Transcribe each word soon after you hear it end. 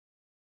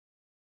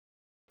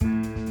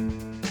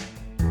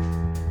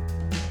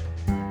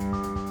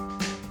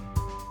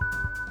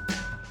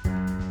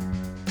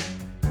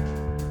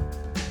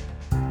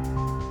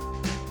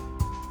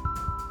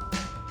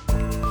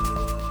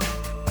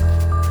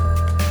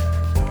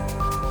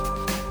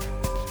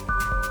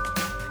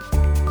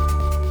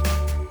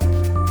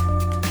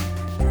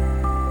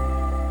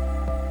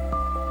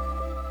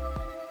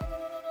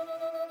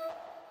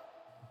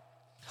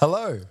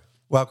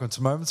Welcome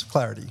to Moments of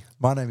Clarity.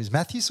 My name is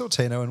Matthew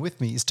Sortino and with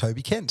me is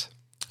Toby Kent.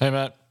 Hey,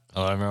 Matt.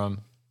 Hello,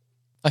 everyone.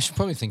 I should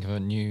probably think of a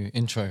new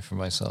intro for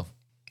myself.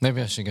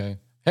 Maybe I should go,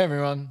 hey,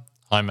 everyone.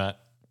 Hi, Matt.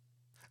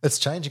 It's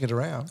changing it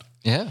around.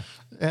 Yeah.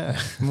 Yeah.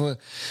 Well,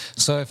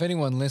 so if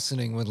anyone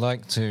listening would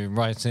like to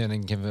write in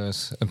and give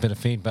us a bit of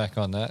feedback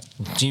on that,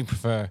 do you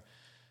prefer,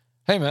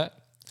 hey, Matt,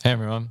 hey,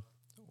 everyone?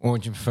 Or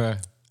would you prefer,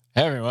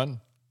 hey,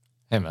 everyone,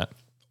 hey, Matt?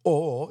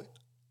 Or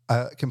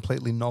a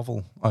completely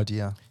novel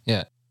idea.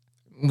 Yeah.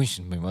 We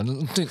should move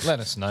on. Let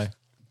us know.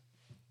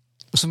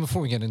 So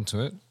before we get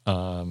into it,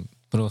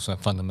 but also a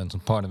fundamental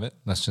part of it,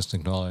 let's just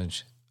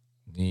acknowledge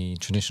the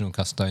traditional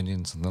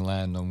custodians of the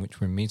land on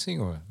which we're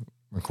meeting or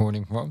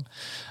recording from,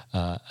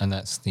 and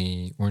that's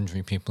the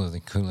Wurundjeri people of the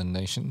Kulin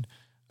Nation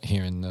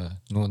here in the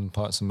northern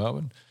parts of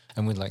Melbourne.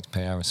 And we'd like to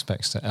pay our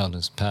respects to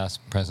elders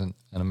past, present,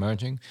 and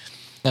emerging.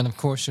 And of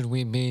course, should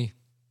we be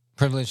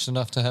privileged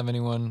enough to have any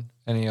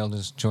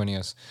elders joining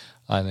us,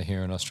 either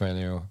here in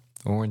Australia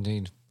or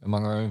indeed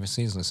among our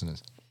overseas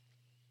listeners.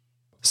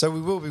 So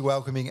we will be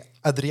welcoming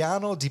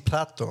Adriano Di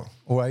Prato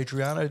or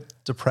Adriano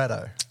Di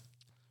Prato.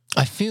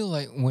 I feel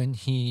like when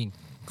he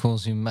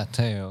calls you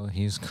Matteo,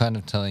 he's kind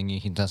of telling you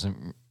he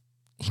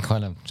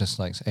kind of just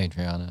likes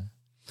Adriano.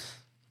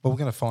 Well, we're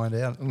going to find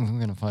out.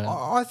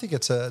 I think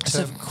it's a It's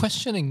a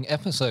questioning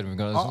episode we've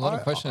got. There's a lot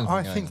of questions.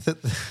 I think that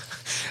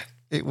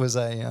it was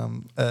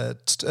a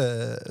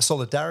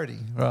solidarity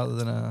rather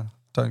than a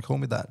don't call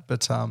me that.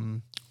 But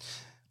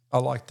I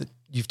like that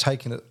you've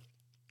taken it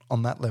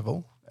on that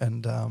level,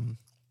 and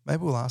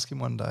maybe we'll ask him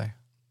one day.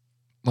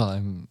 Well,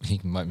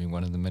 he might be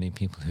one of the many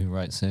people who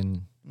writes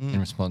in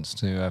response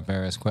to our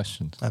various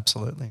questions.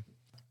 Absolutely.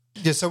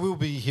 Yeah, so we'll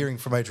be hearing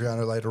from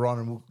Adriano later on,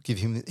 and we'll give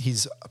him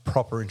his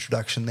proper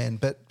introduction then.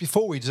 But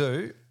before we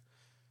do,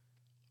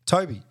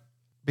 Toby,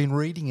 been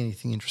reading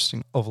anything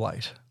interesting of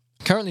late?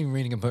 Currently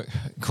reading a book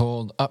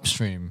called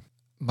Upstream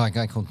by a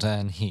guy called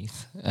Dan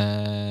Heath,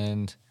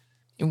 and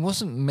it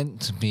wasn't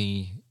meant to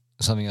be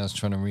something I was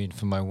trying to read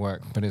for my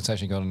work, but it's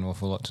actually got an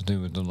awful lot to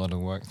do with a lot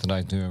of work that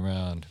I do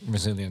around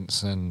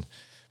resilience and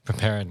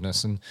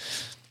preparedness. And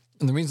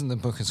the reason the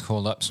book is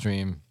called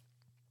Upstream,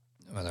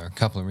 well, there are a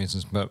couple of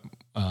reasons, but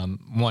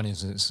one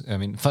is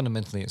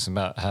fundamentally it's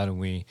about how do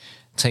we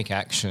take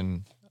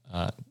action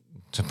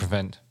to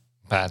prevent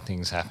bad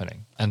things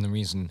happening. And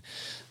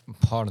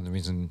part of the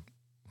reason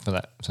for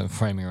that sort of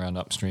framing around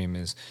Upstream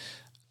is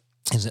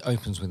it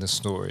opens with a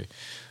story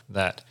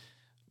that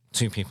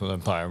two people are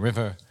by a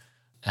river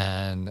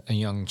and a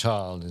young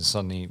child is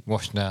suddenly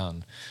washed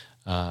down,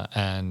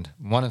 and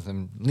one of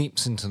them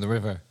leaps into the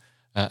river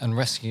and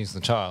rescues the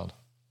child.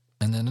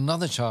 And then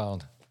another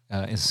child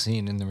is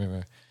seen in the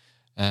river,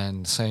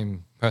 and the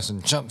same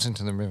person jumps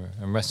into the river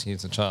and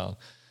rescues the child.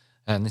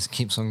 And this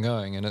keeps on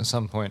going. And at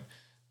some point,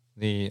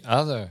 the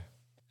other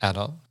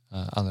adult,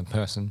 other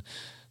person,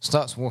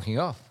 starts walking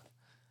off.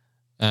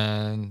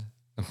 And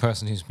the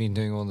person who's been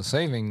doing all the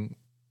saving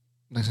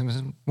looks at him and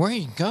says, "Where are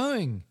you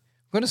going?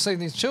 I'm going to save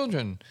these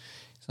children."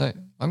 He's like,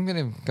 "I'm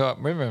going to go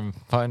upriver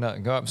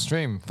and go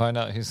upstream, find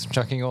out who's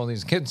chucking all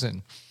these kids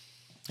in."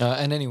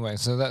 And anyway,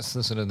 so that's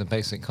the sort of the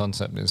basic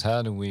concept is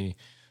how do we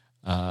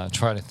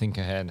try to think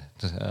ahead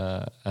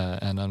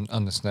and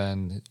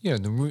understand,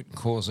 the root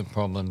cause of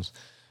problems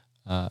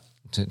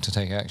to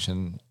take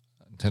action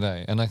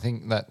today. And I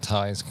think that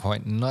ties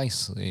quite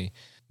nicely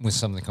with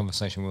some of the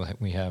conversation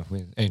we have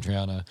with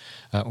Adriano,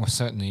 or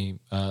certainly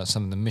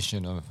some of the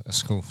mission of A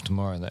School for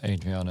Tomorrow that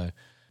Adriano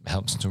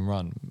helps to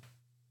run.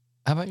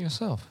 How about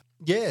yourself?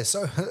 Yeah,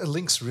 so it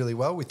links really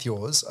well with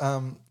yours.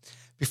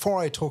 Before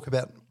I talk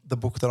about the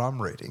book that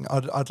I'm reading,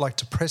 I'd like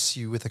to press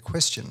you with a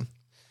question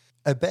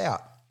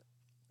about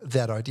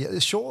that idea.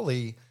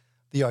 Surely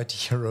the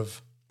idea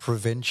of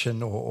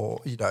prevention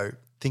or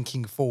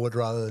thinking forward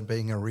rather than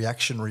being a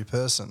reactionary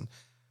person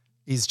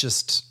is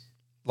just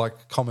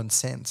like common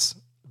sense.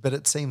 But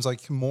it seems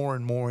like more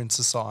and more in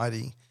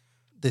society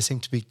there seem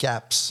to be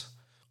gaps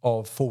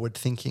of forward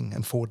thinking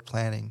and forward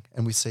planning,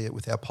 and we see it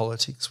with our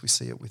politics, we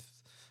see it with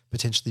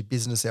potentially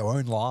business, our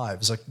own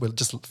lives. Like we're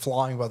just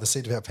flying by the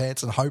seat of our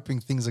pants and hoping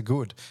things are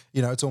good.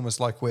 It's almost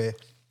like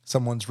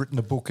someone's written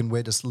a book and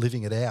we're just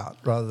living it out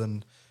rather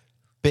than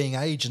being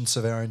agents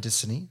of our own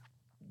destiny.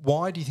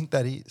 Why do you think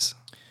that is?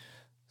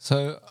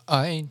 So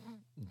I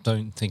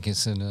don't think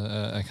it's in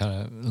a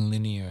kind of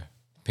linear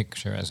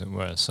picture, as it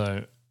were.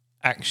 So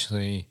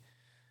actually,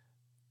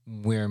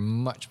 we're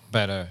much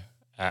better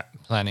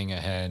at planning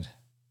ahead,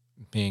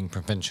 being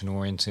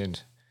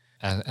prevention-oriented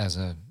as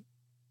a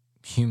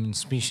human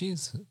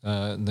species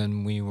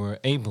than we were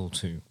able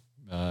to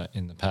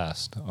in the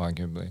past,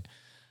 arguably.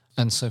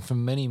 And so for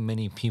many,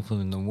 many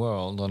people in the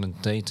world on a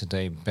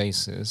day-to-day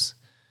basis,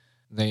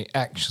 they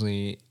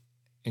actually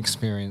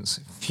experience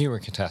fewer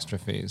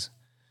catastrophes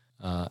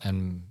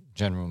and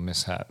general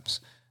mishaps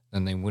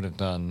than they would have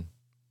done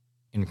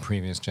in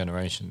previous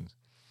generations.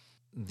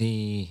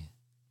 The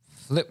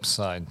flip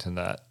side to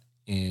that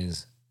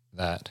is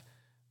that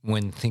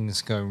when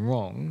things go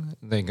wrong,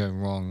 they go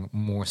wrong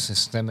more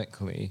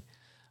systemically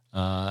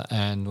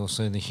and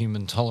also the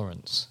human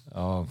tolerance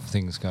of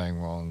things going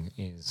wrong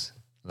is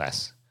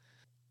less.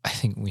 I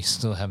think we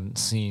still haven't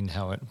seen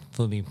how it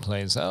fully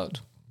plays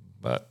out,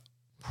 but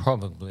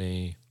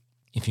probably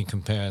if you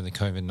compare the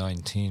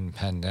COVID-19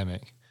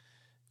 pandemic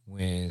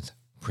with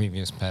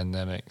previous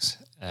pandemics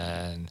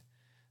and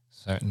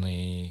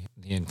certainly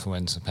the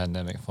influenza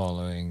pandemic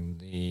following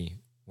the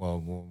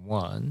World War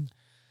One,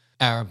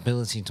 our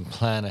ability to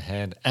plan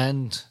ahead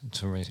and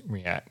to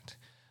react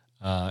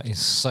is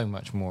so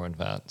much more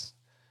advanced.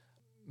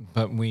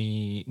 But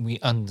we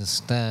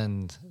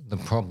understand the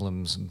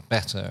problems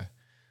better.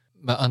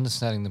 But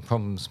understanding the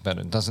problems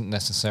better doesn't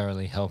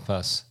necessarily help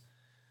us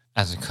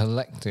as a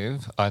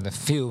collective either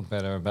feel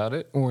better about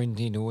it or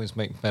indeed always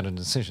make better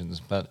decisions.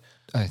 But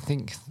I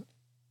think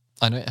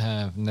I don't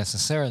have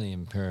necessarily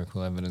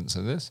empirical evidence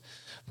of this,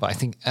 but I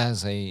think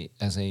as a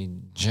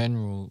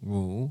general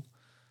rule,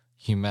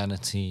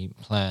 humanity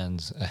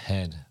plans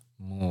ahead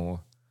more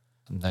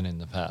than in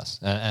the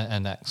past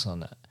and acts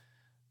on that.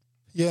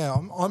 Yeah,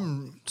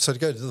 so to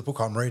go to the book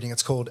I'm reading,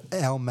 it's called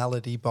Our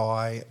Malady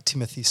by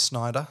Timothy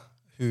Snyder,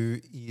 who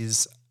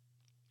is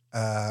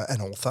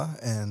an author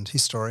and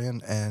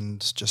historian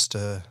and just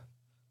a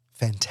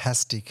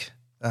fantastic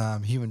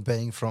human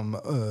being from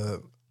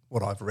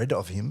what I've read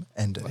of him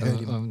and heard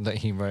him. That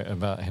he wrote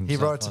about himself.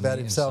 He writes about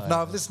himself.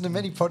 No, I've listened to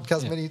many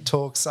podcasts, many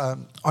talks. I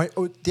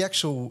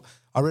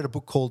read a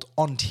book called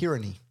On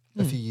Tyranny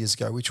a few years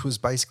ago, which was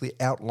basically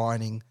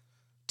outlining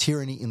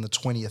tyranny in the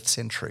 20th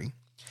century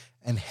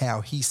and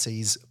how he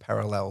sees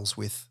parallels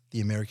with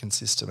the American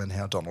system and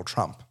how Donald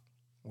Trump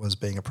was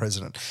being a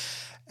president.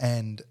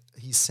 And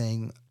he's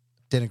saying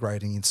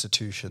denigrating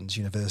institutions,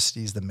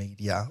 universities, the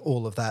media,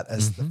 all of that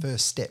as the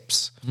first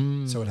steps.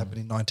 So it happened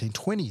in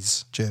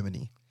 1920s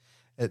Germany.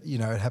 It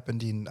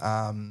happened in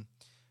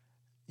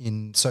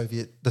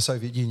the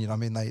Soviet Union. I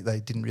mean, they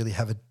didn't really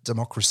have a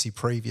democracy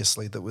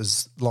previously that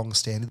was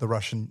long-standing. The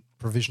Russian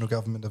Provisional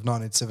Government of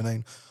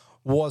 1917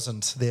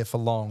 wasn't there for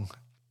long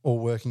or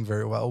working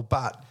very well.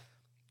 But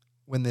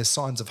when there's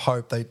signs of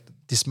hope, they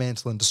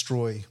dismantle and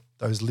destroy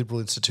those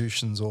liberal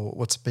institutions or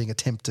what's being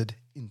attempted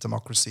in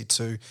democracy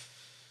to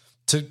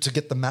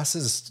get the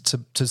masses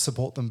to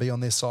support them, be on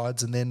their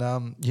sides, and then,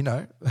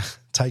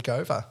 take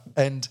over.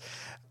 And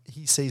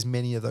he sees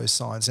many of those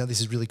signs. Now,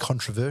 this is really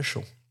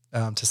controversial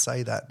to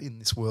say that in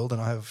this world,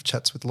 and I have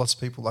chats with lots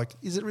of people like,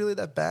 is it really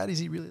that bad? Is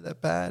he really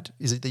that bad?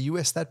 Is it the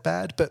US that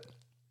bad? But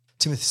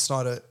Timothy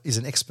Snyder is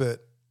an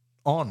expert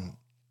on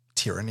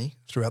tyranny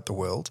throughout the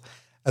world,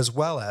 as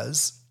well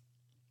as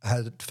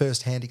had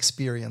first-hand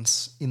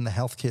experience in the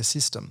healthcare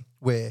system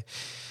where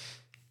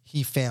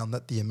he found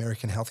that the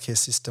American healthcare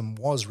system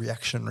was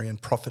reactionary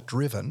and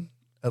profit-driven,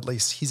 at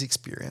least his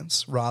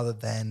experience, rather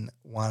than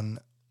one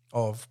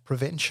of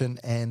prevention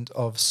and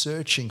of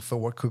searching for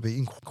what could be,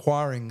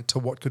 inquiring to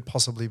what could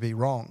possibly be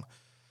wrong.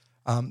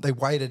 They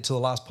waited till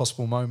the last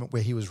possible moment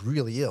where he was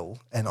really ill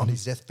and on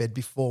his deathbed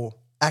before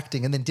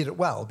acting, and then did it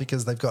well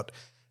because they've got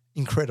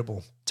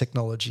incredible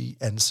technology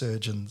and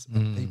surgeons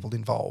and people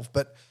involved.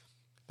 But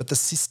the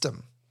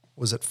system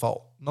was at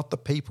fault, not the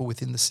people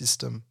within the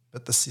system,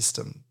 but the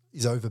system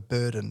is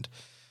overburdened,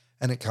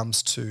 and it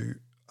comes to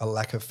a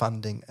lack of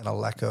funding and a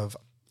lack of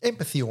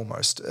empathy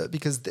almost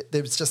because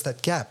there's just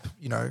that gap.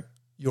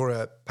 You're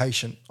a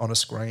patient on a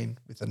screen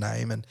with a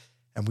name and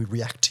we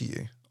react to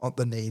you on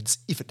the needs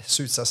if it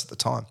suits us at the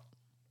time.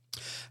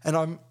 And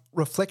I'm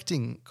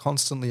reflecting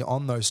constantly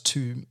on those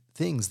two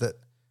things, that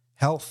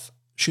health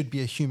should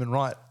be a human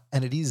right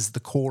and it is the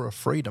core of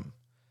freedom.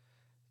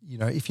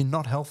 If you're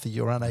not healthy,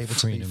 you're unable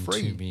to be free.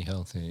 Freedom to be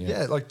healthy,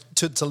 yeah. Like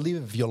to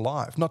live your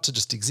life, not to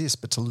just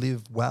exist, but to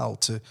live well,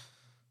 to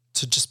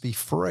just be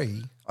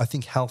free. I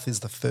think health is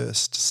the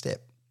first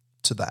step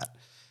to that.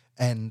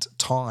 And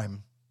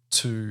time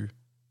to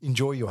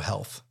enjoy your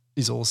health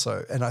is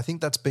also, and I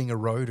think that's being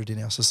eroded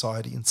in our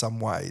society in some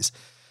ways.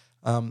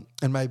 And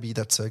maybe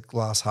that's a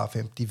glass half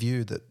empty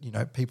view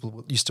that,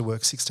 people used to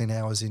work 16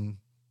 hours in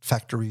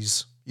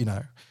factories,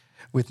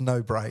 with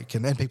no break,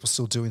 and people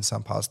still do in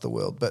some parts of the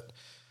world. But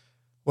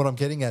what I'm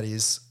getting at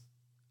is...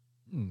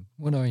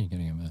 What are you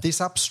getting at? This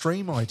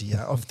upstream idea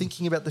of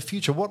thinking about the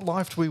future. What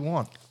life do we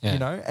want?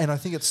 And I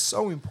think it's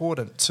so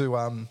important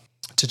to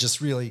just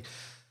really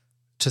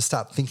to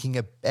start thinking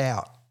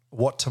about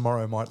what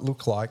tomorrow might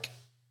look like,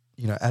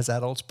 as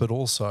adults, but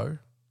also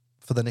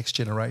for the next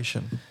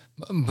generation.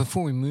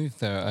 Before we move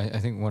there, I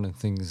think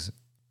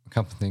a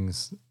couple of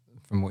things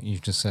from what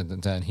you've just said that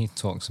Dan Heath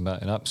talks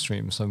about in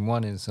Upstream. So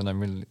one is,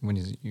 and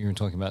you were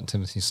talking about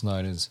Timothy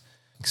Snyder's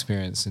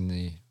experience in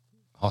the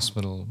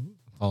hospital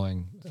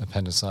following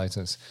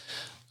appendicitis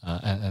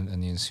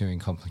and the ensuing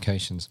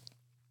complications.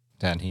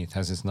 Dan Heath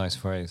has this nice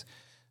phrase.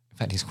 In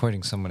fact, he's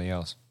quoting somebody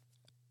else.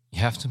 You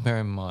have to bear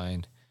in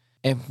mind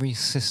every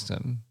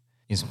system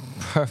is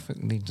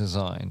perfectly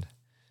designed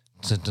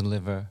to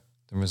deliver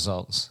the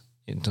results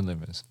it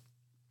delivers.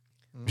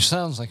 Which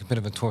sounds like a bit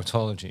of a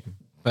tautology,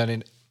 but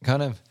it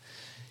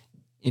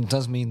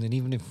does mean that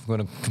even if we've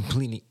got a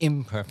completely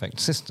imperfect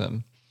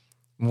system,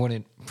 what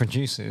it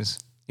produces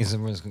is a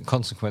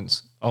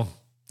consequence of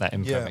that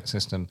imperfect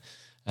system,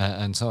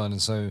 and so on.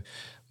 And so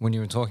when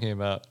you were talking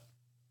about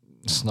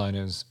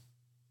Snyder's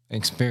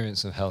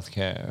experience of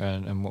healthcare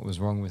and what was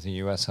wrong with the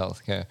US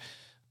healthcare,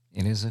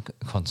 it is a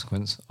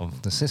consequence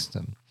of the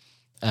system.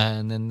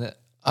 And then the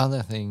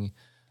other thing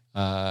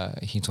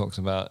he talks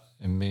about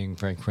in being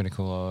very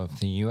critical of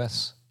the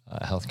US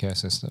healthcare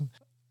system.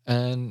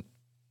 And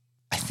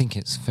I think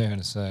it's fair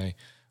to say,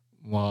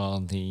 while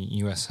the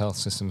US health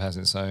system has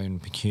its own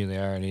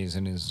peculiarities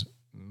and is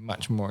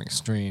much more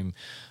extreme,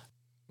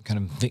 kind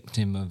of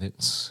victim of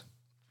its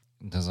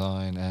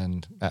design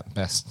and at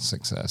best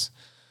success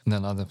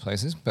than other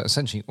places, but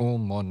essentially all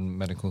modern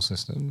medical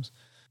systems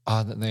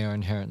are that they are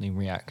inherently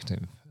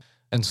reactive.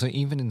 And so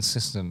even in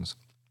systems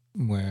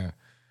where,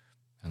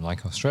 and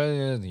like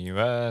Australia, the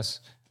US,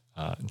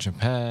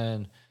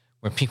 Japan,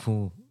 where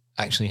people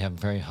actually have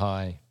very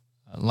high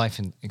life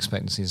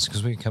expectancies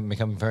because we can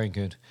become very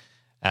good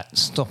at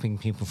stopping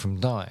people from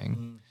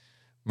dying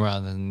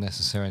rather than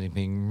necessarily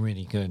being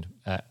really good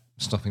at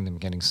stopping them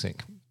getting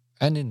sick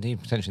and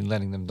indeed potentially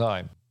letting them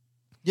die.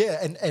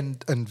 Yeah,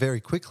 and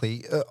very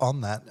quickly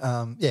on that,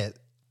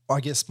 I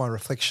guess my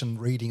reflection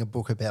reading a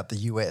book about the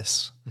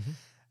US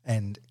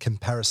and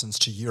comparisons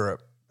to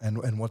Europe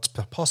and what's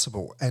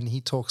possible, and he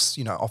talks,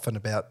 often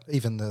about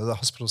even the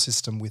hospital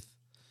system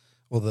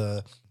or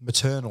the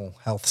maternal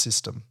health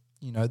system,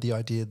 the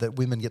idea that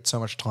women get so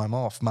much time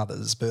off,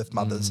 birth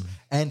mothers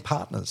and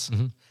partners.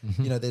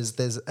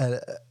 There's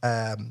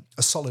a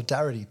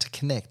solidarity to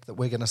connect that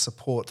we're going to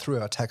support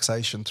through our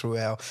taxation, through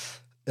our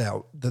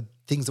the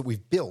things that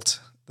we've built,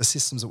 the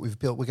systems that we've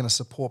built. We're going to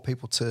support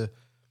people to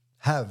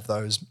have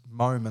those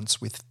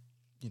moments with,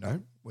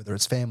 whether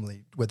it's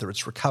family, whether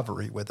it's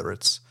recovery, whether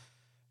it's,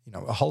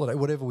 a holiday,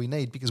 whatever we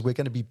need, because we're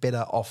going to be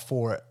better off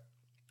for it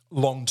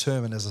long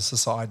term and as a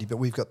society. But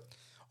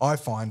I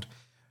find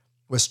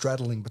we're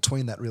straddling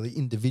between that really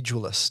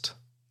individualist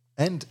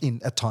and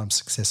at times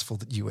successful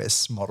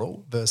US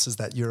model versus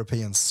that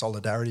European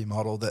solidarity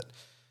model that,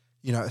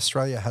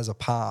 Australia has a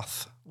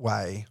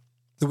pathway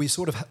that we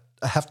sort of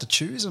have to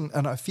choose.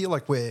 And I feel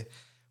like we're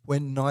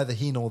neither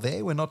here nor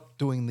there. We're not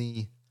doing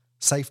the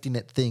safety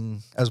net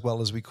thing as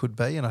well as we could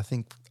be. And I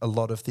think a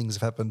lot of things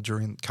have happened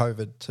during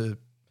COVID to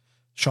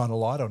shine a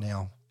light on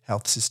our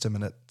health system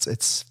and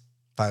its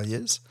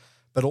failures.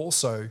 But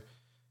also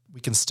we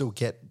can still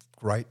get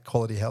great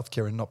quality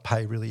healthcare and not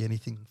pay really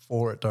anything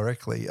for it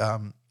directly,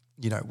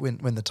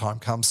 when the time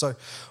comes. So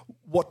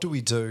what do we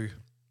do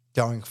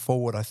going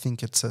forward? I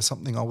think it's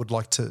something I would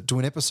like to do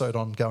an episode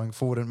on going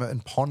forward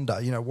and ponder,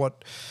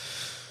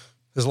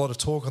 there's a lot of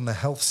talk on the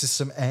health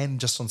system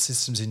and just on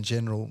systems in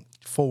general,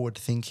 forward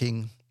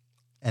thinking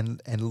and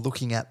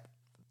looking at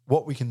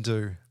what we can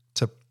do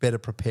to better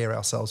prepare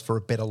ourselves for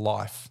a better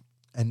life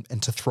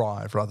and to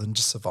thrive rather than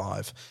just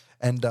survive.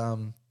 And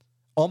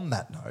on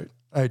that note,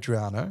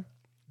 Adriano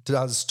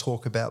does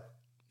talk about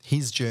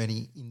his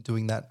journey in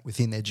doing that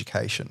within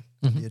education,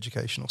 the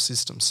educational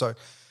system. So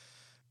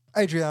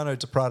Adriano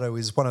Di Prato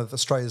is one of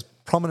Australia's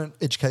prominent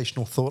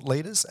educational thought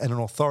leaders and an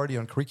authority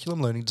on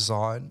curriculum, learning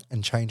design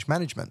and change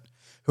management,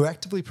 who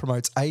actively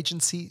promotes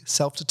agency,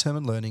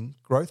 self-determined learning,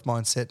 growth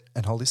mindset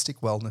and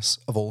holistic wellness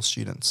of all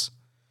students.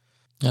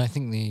 I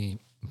think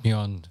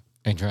beyond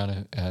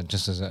Adriano,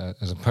 just as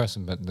a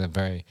person, but the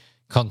very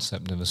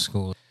concept of a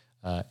school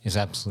is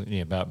absolutely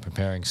about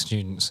preparing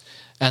students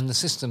and the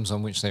systems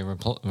on which they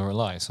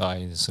rely, so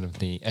i.e. sort of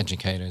the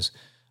educators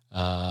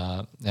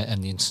and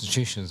the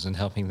institutions, and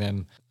helping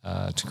them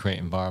to create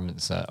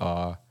environments that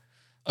are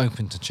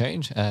open to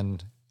change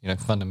and,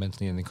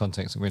 fundamentally in the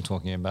context that we're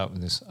talking about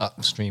with this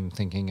upstream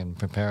thinking and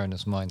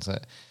preparedness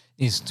mindset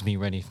is to be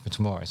ready for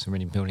tomorrow. So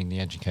really building the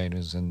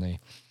educators and the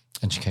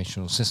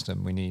educational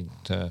system, we need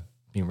to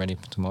be ready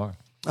for tomorrow.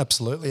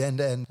 Absolutely.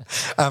 And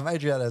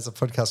Adriana has a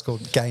podcast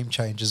called Game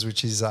Changers,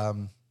 which is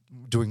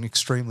doing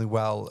extremely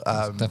well.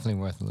 It's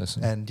definitely worth a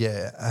listen. And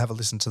have a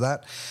listen to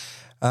that.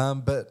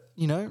 But,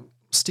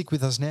 stick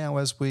with us now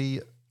as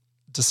we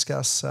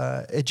discuss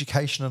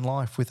education and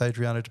life with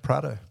Adriano Di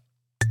Prato.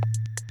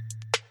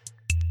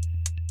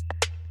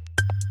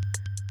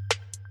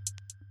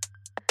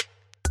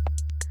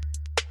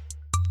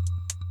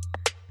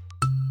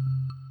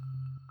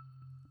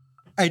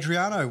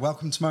 Adriano,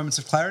 welcome to Moments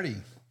of Clarity.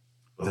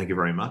 Well, thank you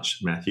very much,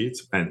 Matthew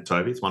and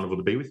Toby. It's wonderful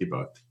to be with you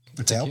both.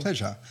 It's our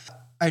pleasure.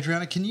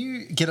 Adriano, can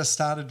you get us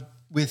started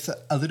with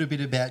a little bit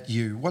about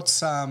you?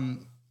 What's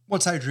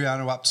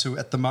Adriano up to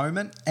at the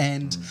moment,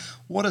 and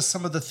what are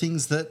some of the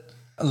things that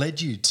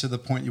led you to the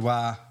point you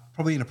are,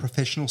 probably in a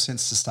professional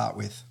sense to start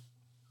with?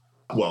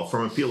 Well,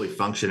 from a purely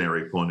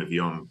functionary point of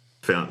view, I'm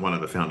one of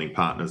the founding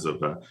partners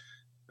of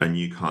a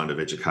new kind of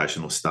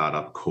educational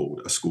startup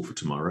called A School for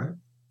Tomorrow,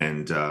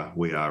 and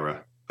we are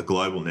a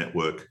global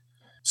network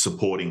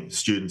supporting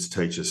students,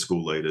 teachers,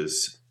 school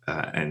leaders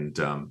and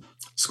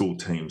school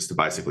teams to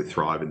basically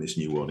thrive in this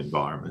new world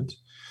environment.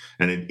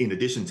 And in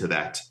addition to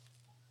that,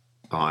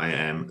 I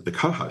am the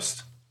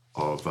co-host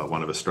of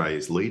one of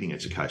Australia's leading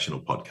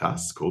educational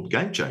podcasts called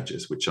Game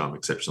Changers, which I'm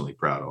exceptionally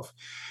proud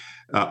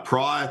of.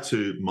 Prior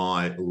to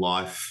my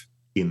life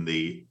in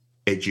the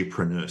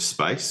edupreneur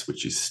space,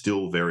 which is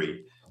still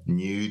very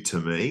new to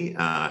me,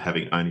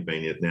 having only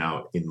been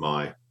now in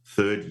my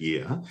third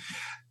year,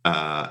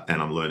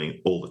 and I'm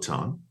learning all the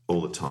time,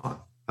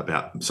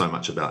 about so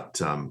much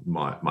about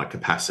my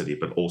capacity,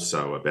 but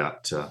also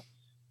about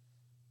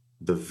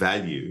the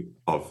value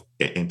of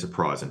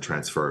enterprise and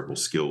transferable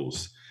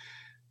skills,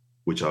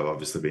 which I've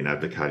obviously been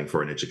advocating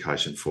for in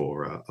education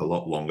for a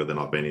lot longer than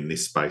I've been in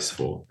this space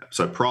for.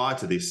 So prior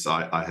to this,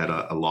 I had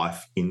a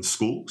life in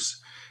schools,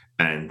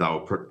 and they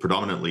were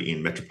predominantly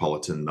in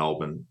metropolitan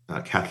Melbourne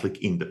Catholic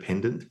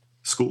independent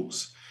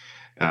schools,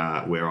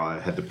 where I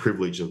had the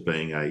privilege of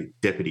being a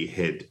deputy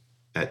head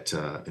at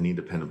an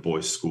independent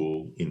boys'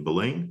 school in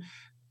Bulleen.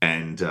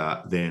 And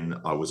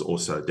then I was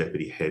also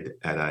deputy head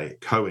at a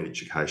co-ed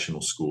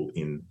educational school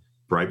in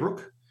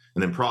Braybrook.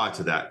 And then prior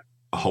to that,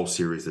 a whole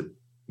series of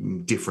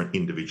different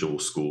individual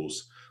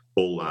schools,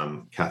 all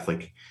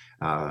Catholic,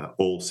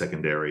 all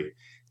secondary.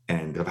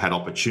 And I've had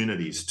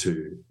opportunities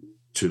to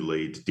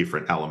lead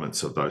different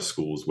elements of those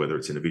schools, whether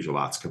it's in a visual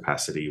arts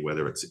capacity,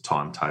 whether it's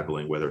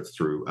timetabling, whether it's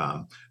through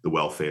the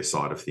welfare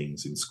side of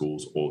things in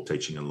schools or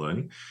teaching and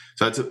learning.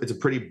 So it's a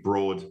pretty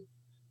broad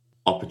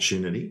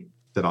opportunity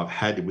that I've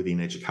had within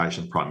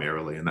education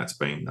primarily, and that's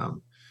been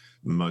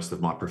most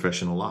of my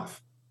professional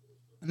life.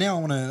 Now I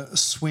want to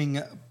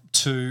swing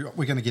to,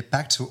 we're going to get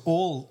back to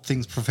all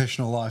things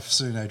professional life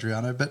soon,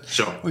 Adriano, but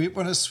sure. We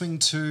want to swing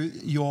to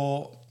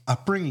your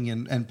upbringing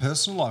and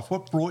personal life.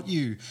 What brought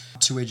you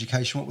to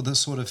education? What were the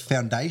sort of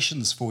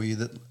foundations for you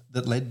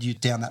that led you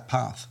down that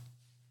path?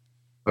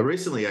 I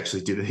recently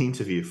actually did an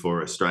interview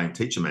for Australian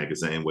Teacher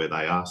magazine where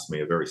they asked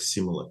me a very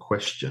similar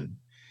question.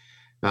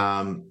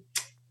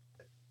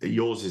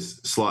 Yours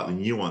is slightly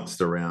nuanced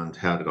around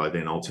how did I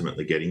then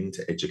ultimately get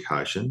into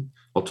education.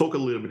 I'll talk a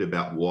little bit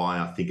about why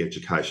I think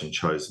education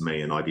chose me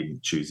and I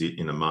didn't choose it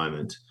in a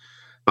moment.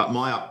 But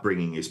my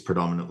upbringing is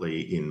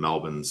predominantly in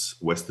Melbourne's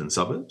western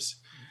suburbs.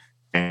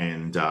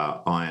 And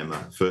I am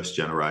a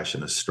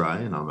first-generation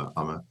Australian.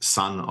 I'm a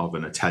son of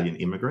an Italian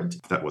immigrant.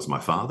 That was my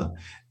father.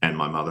 And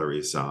my mother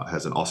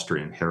has an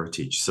Austrian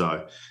heritage.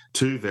 So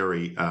two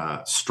very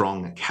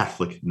strong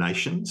Catholic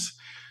nations.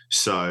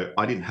 So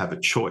I didn't have a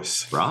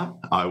choice, right?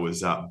 I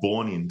was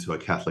born into a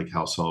Catholic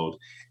household,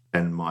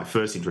 and my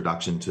first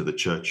introduction to the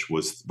church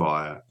was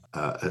via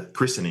a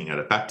christening at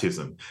a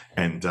baptism,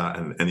 and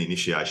the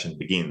initiation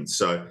begins.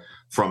 So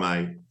from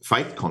a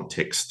faith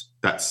context,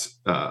 that's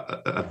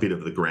a bit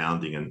of the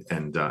grounding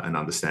and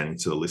understanding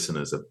to the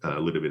listeners a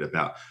little bit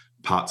about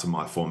parts of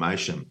my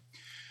formation.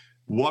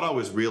 What I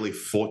was really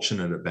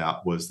fortunate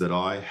about was that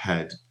I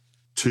had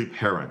two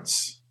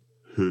parents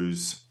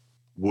whose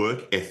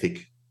work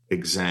ethic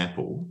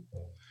example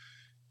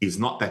is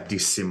not that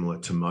dissimilar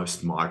to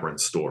most migrant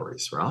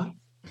stories, right?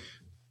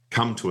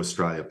 Come to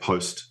Australia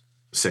post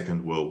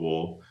Second World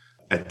War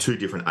at two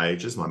different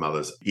ages. My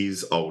mother's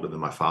is older than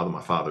my father. My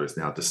father is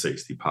now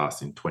deceased. He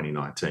passed in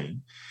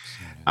 2019.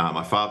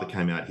 My father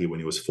came out here when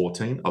he was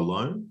 14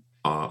 alone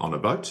on a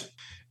boat,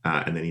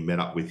 and then he met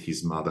up with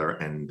his mother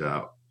and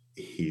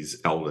his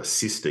elder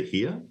sister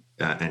here,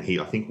 and he,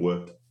 I think,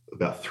 worked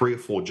about 3 or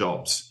 4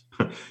 jobs,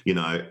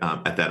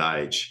 at that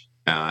age.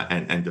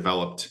 And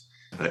developed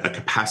a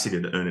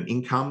capacity to earn an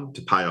income,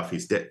 to pay off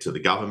his debt to the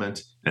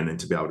government, and then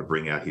to be able to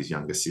bring out his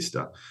younger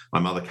sister. My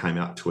mother came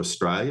out to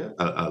Australia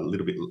a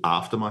little bit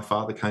after my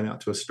father came out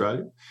to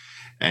Australia,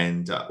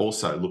 and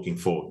also looking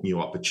for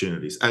new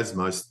opportunities, as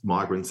most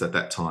migrants at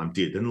that time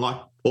did. And like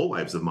all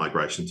waves of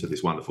migration to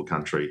this wonderful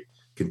country,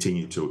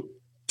 continue to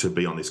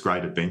be on this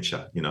great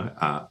adventure,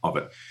 of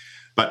it.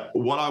 But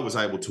what I was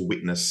able to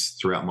witness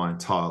throughout my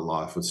entire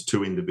life was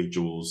two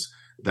individuals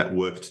that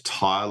worked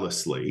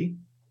tirelessly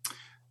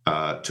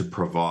to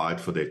provide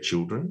for their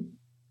children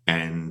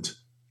and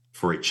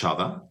for each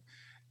other.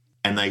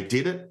 And they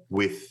did it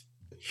with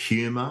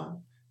humour,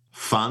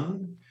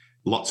 fun,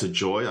 lots of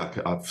joy. I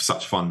have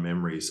such fond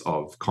memories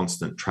of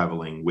constant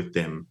travelling with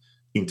them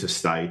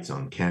interstate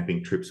on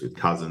camping trips with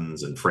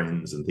cousins and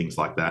friends and things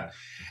like that.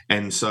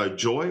 And so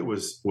joy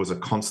was a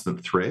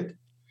constant thread.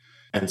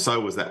 And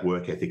so was that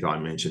work ethic I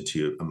mentioned to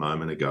you a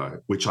moment ago,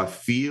 which I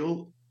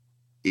feel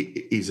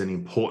is an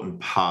important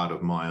part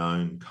of my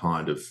own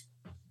kind of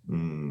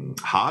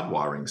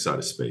hardwiring, so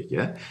to speak,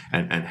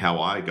 and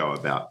how I go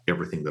about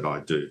everything that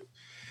I do.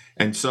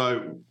 And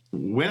so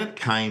when it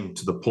came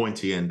to the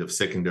pointy end of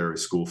secondary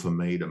school for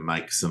me to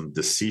make some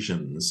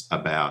decisions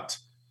about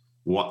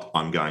what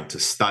I'm going to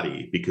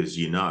study, because,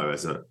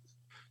 as a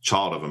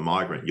child of a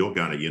migrant, you're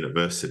going to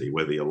university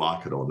whether you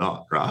like it or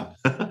not, right?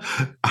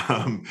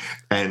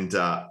 And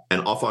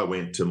off I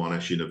went to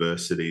Monash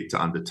University to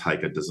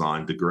undertake a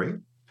design degree.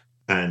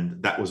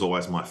 And that was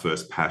always my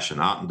first passion.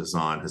 Art and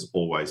design has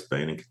always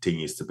been and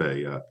continues to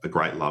be a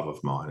great love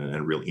of mine and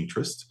a real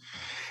interest.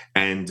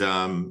 And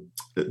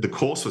the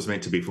course was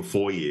meant to be for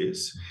 4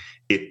 years.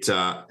 It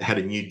had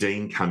a new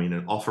dean come in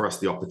and offer us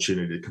the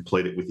opportunity to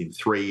complete it within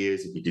 3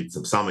 years if you did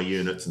some summer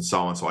units and so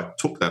on. So I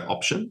took that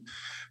option.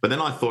 But then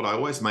I thought I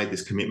always made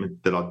this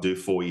commitment that I'd do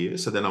 4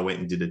 years. So then I went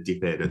and did a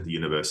dip ed at the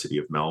University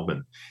of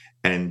Melbourne.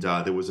 And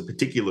there was a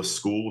particular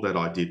school that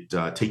I did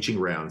teaching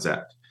rounds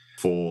at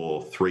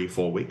for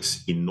 3-4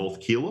 weeks in North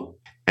Keilor.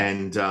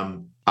 And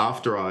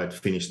after I had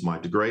finished my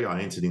degree, I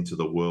entered into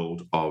the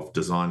world of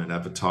design and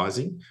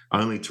advertising,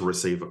 only to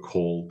receive a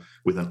call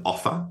with an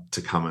offer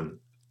to come and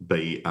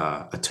be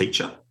a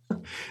teacher.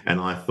 And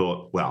I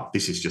thought, well,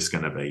 this is just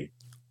going to be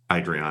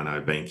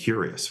Adriano being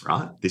curious,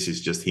 right? This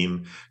is just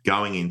him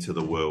going into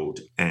the world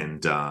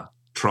and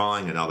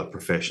trying another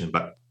profession,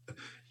 but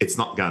it's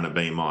not going to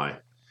be my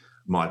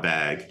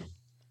bag.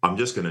 I'm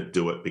just going to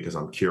do it because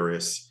I'm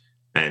curious,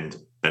 and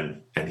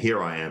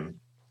here I am.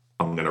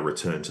 I'm going to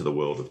return to the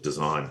world of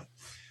design.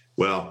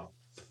 Well,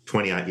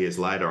 28 years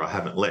later, I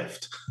haven't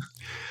left.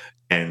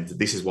 And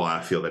this is why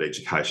I feel that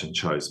education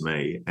chose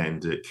me,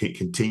 and it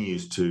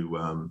continues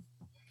to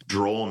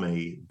draw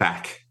me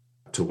back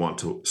to want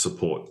to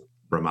support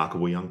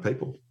remarkable young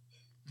people.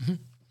 Mm-hmm.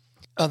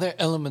 Are there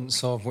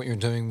elements of what you're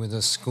doing with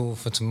the School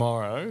for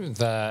Tomorrow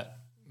that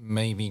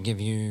maybe give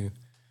you,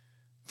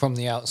 from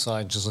the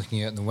outside, just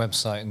looking at the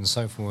website and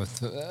so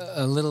forth,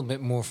 a little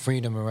bit more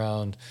freedom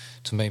around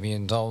to maybe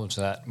indulge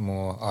that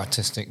more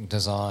artistic,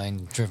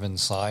 design-driven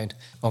side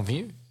of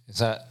you? Is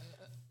that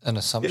an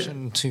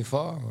assumption too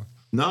far? Or?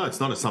 No,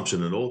 it's not an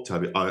assumption at all,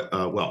 Toby.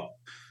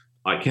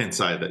 I can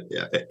say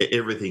that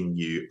everything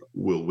you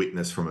will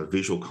witness from a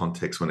visual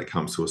context when it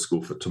comes to a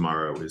School for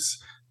Tomorrow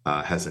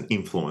has an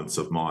influence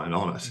of mine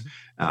on it.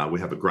 We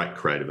have a great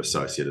creative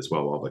associate as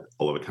well,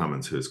 Oliver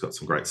Cummins, who's got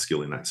some great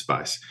skill in that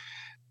space.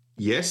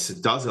 Yes,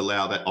 it does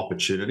allow that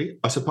opportunity.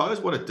 I suppose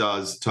what it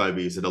does,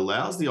 Toby, is it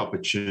allows the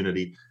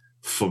opportunity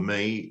for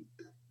me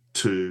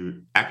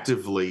to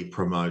actively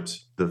promote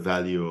the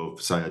value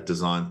of, say, a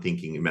design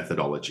thinking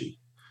methodology.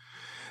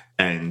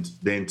 And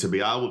then to be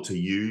able to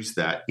use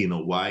that in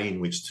a way in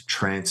which to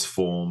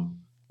transform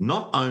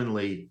not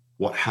only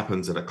what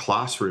happens at a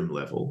classroom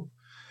level,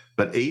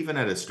 but even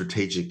at a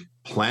strategic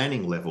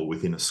planning level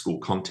within a school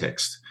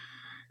context.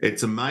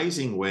 It's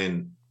amazing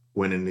when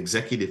an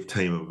executive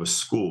team of a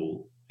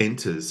school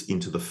enters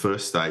into the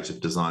first stage of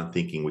design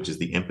thinking, which is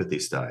the empathy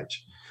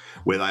stage,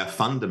 where they are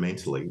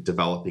fundamentally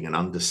developing an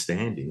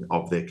understanding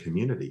of their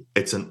community.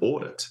 It's an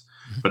audit,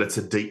 but it's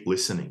a deep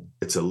listening.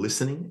 It's a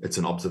listening, it's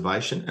an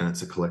observation, and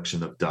it's a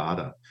collection of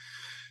data.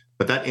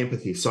 But that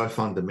empathy is so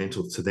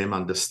fundamental to them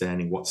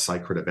understanding what's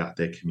sacred about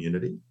their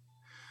community.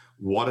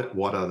 What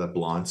are the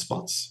blind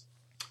spots?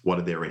 What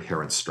are their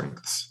inherent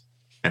strengths?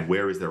 And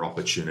where is their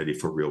opportunity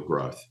for real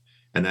growth?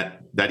 And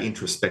that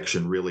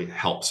introspection really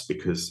helps,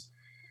 because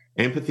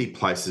empathy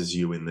places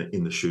you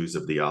in the shoes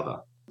of the other.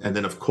 And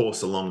then, of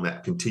course, along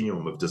that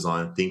continuum of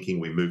design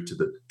thinking, we move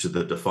to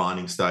the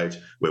defining stage,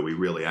 where we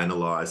really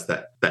analyse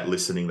that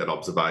listening, that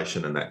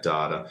observation, and that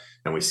data,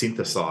 and we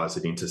synthesise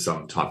it into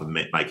some type of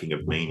making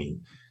of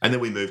meaning. And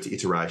then we move to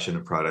iteration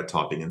and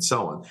prototyping and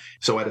so on.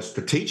 So at a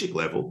strategic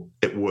level,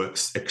 it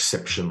works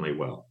exceptionally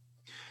well.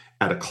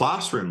 At a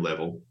classroom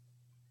level,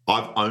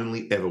 I've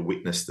only ever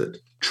witnessed it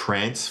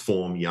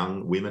transform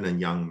young women and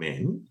young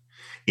men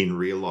in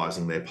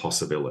realising their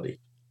possibility.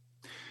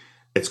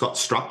 It's got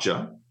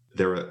structure.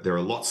 There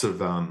are lots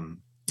of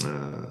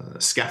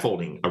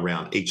scaffolding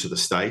around each of the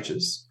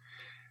stages,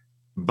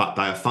 but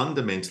they are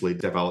fundamentally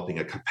developing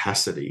a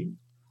capacity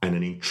and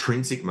an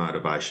intrinsic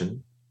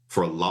motivation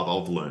for a love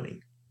of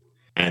learning,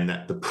 and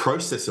that the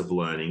process of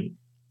learning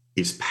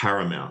is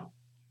paramount,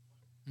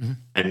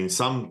 and in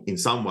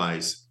some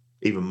ways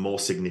even more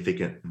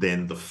significant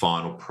than the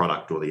final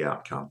product or the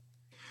outcome.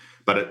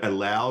 But it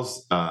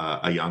allows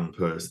a young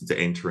person to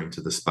enter into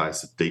the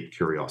space of deep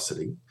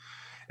curiosity.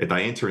 If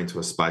they enter into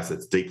a space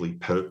that's deeply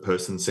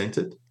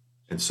person-centered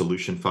and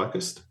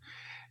solution-focused,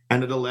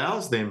 and it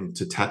allows them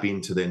to tap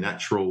into their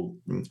natural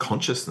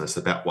consciousness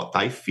about what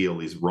they feel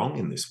is wrong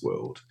in this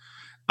world,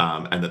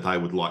 and that they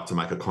would like to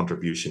make a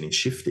contribution in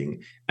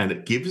shifting. And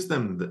it gives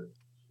them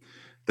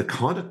the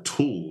kind of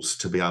tools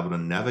to be able to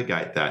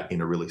navigate that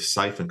in a really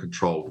safe and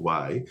controlled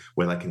way,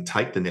 where they can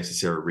take the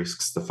necessary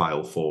risks to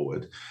fail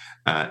forward,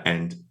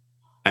 and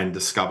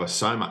discover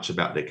so much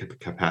about their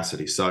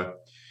capacity. So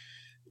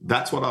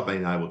that's what I've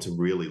been able to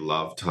really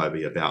love,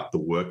 Toby, about the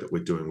work that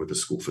we're doing with the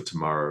School for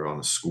Tomorrow on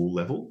a school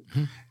level,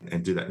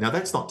 and do that. Now,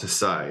 that's not to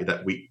say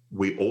that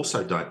we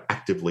also don't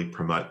actively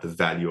promote the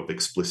value of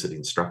explicit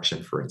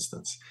instruction, for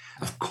instance.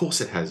 Of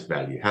course it has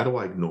value. How do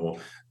I ignore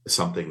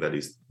something that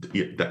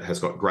has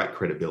got great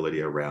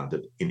credibility around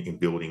it in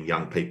building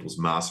young people's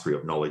mastery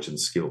of knowledge and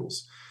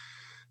skills?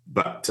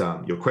 But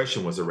your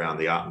question was around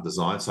the art and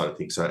design side of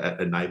things, so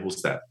it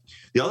enables that.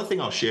 The other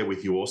thing I'll share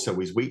with you also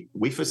is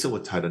we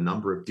facilitate a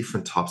number of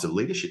different types of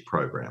leadership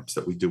programs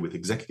that we do with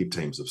executive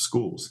teams of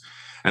schools.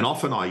 And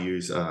often I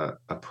use a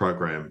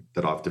program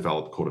that I've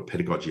developed called a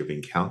pedagogy of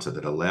encounter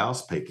that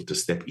allows people to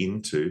step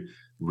into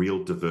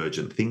real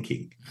divergent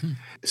thinking.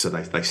 So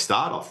they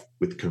start off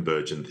with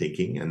convergent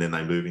thinking, and then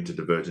they move into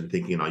divergent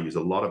thinking. And I use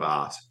a lot of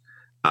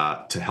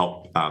art to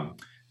help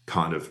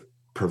kind of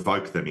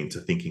provoke them into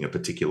thinking a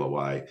particular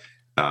way.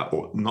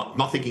 or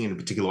not thinking in a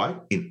particular way,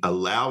 in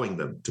allowing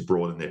them to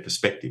broaden their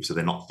perspective so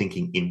they're not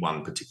thinking in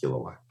one particular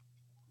way.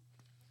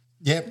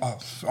 Yeah, I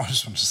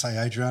just want to say,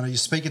 Adriana, you're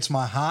speaking to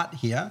my heart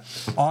here.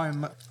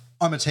 I'm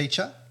a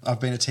teacher. I've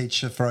been a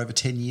teacher for over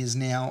 10 years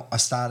now.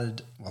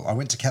 I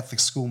went to Catholic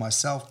school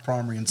myself,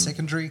 primary and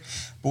secondary,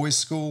 boys'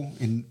 school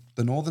in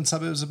the northern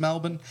suburbs of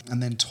Melbourne,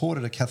 and then taught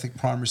at a Catholic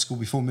primary school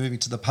before moving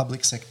to the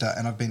public sector.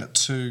 And I've been at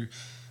two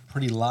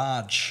pretty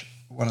large,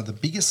 one of the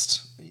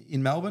biggest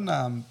in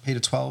Melbourne, Peter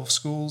 12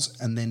 schools,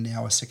 and then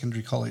now a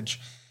secondary college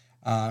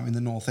in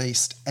the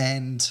northeast.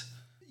 And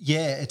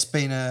yeah, it's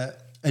been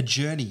a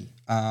journey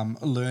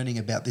learning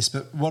about this.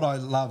 But what I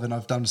love, and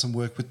I've done some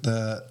work with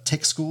the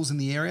tech schools in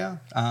the area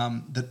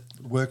that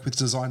work with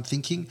design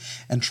thinking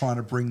and trying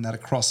to bring that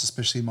across,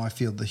 especially in my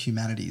field, the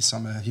humanities. So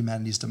I'm a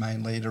humanities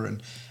domain leader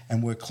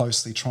and work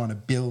closely trying to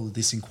build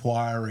this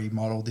inquiry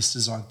model, this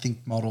design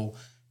think model,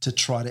 to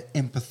try to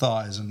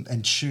empathise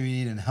and tune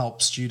in and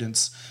help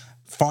students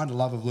find a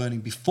love of learning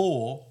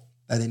before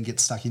they then get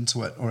stuck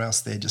into it, or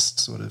else they're just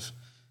sort of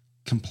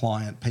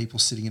compliant people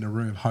sitting in a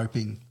room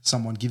hoping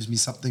someone gives me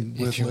something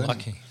worth learning.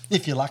 Lucky.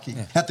 If you're lucky,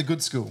 at the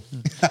good school.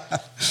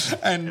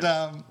 And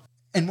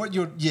what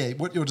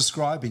you're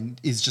describing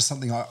is just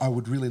something I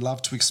would really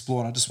love to explore,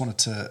 and I just wanted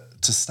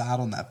to start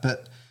on that.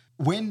 But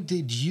when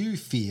did you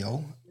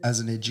feel as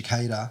an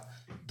educator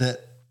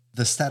that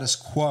the status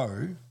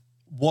quo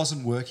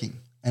wasn't working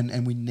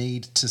and we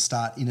need to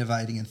start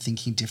innovating and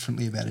thinking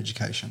differently about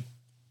education?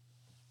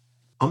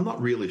 I'm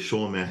not really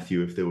sure,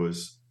 Matthew, if there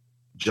was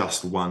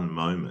just one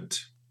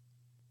moment.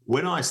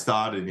 When I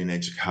started in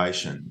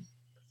education,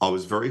 I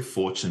was very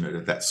fortunate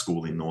at that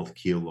school in North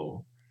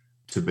Keilor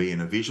to be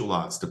in a visual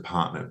arts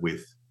department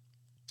with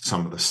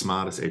some of the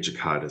smartest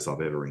educators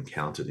I've ever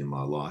encountered in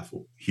my life,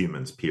 or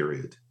humans,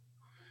 period.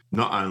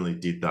 Not only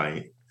did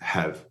they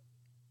have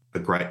a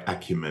great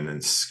acumen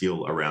and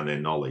skill around their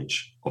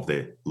knowledge of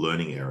their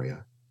learning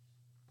area,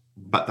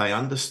 but they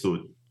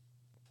understood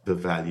the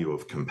value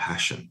of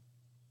compassion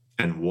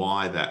and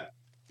why that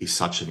is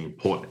such an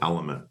important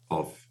element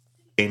of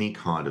any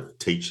kind of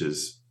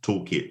teacher's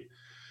toolkit,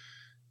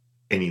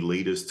 any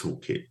leader's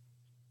toolkit.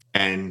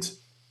 And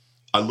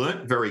I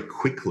learnt very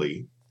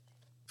quickly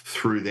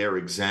through their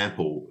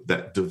example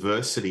that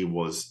diversity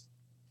was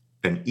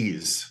and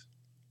is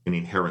an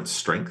inherent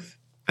strength,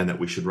 and that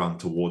we should run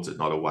towards it,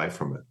 not away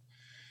from it.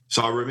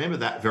 So I remember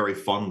that very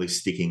fondly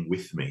sticking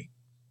with me.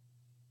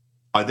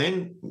 I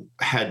then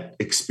had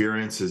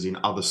experiences in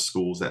other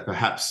schools that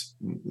perhaps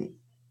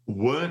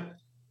weren't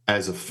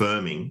as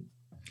affirming.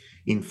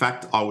 In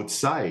fact, I would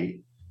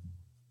say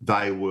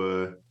they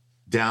were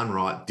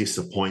downright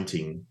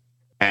disappointing,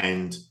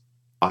 and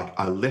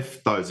I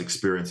left those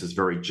experiences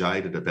very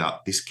jaded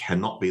about this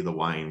cannot be the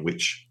way in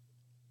which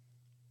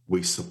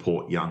we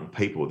support young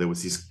people. There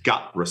was this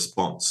gut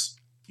response,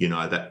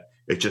 that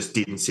it just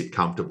didn't sit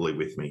comfortably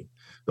with me,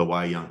 the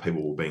way young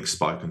people were being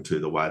spoken to,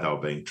 the way they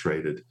were being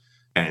treated,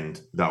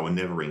 and they were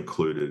never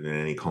included in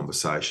any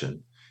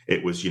conversation.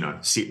 It was,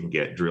 sit and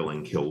get, drill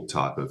and kill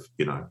type of,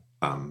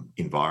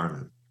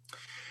 environment.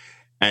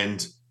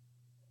 And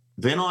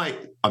then I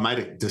made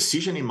a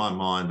decision in my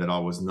mind that I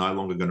was no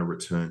longer going to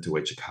return to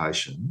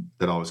education,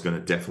 that I was going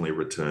to definitely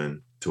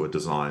return to a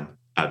design,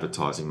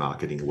 advertising,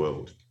 marketing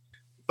world.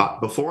 But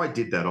before I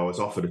did that, I was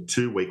offered a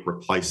 2-week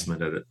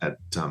replacement at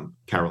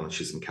Carolyn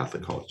Chisholm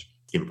Catholic College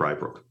in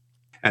Braybrook.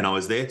 And I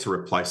was there to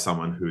replace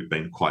someone who had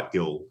been quite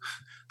ill.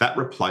 That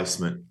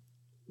replacement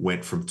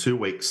went from 2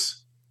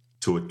 weeks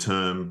to a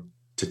term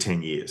to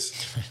 10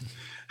 years,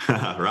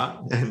 right?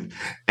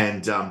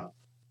 And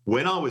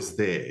when I was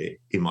there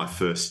in my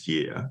first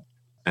year,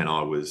 and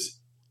I was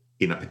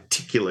in a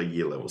particular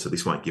year level, so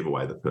this won't give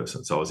away the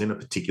person. So I was in a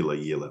particular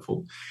year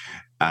level,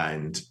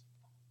 and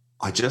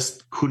I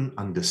just couldn't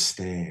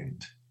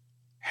understand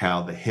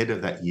how the head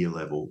of that year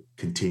level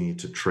continued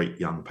to treat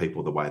young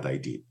people the way they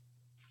did.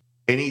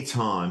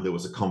 Anytime there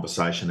was a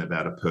conversation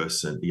about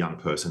a young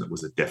person, it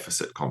was a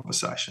deficit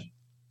conversation.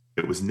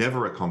 It was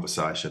never a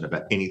conversation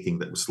about anything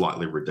that was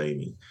slightly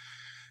redeeming.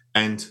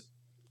 And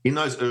in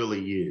those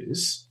early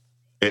years,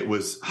 it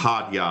was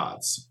hard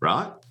yards,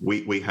 right?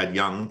 We had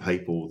young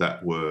people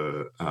that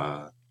were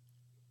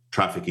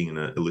trafficking in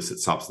illicit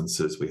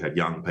substances. We had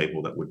young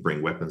people that would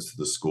bring weapons to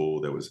the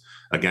school. There was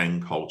a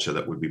gang culture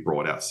that would be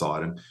brought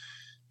outside.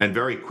 And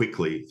very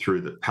quickly,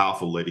 through the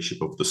powerful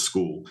leadership of the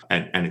school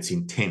and its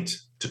intent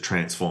to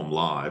transform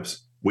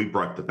lives, we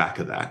broke the back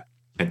of that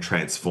and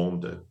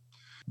transformed it.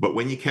 But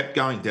when you kept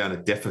going down a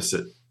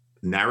deficit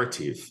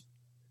narrative,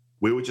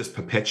 we were just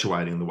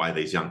perpetuating the way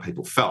these young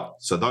people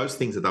felt. So those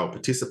things that they were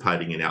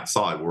participating in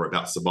outside were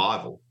about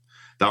survival.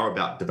 They were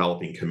about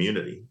developing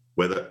community.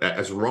 Whether,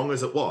 as wrong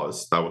as it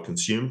was, they were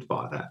consumed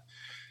by that.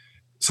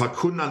 So I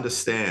couldn't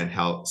understand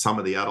how some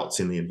of the adults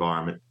in the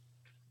environment,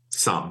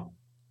 some,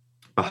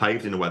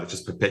 behaved in a way that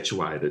just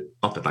perpetuated,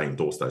 not that they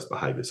endorsed those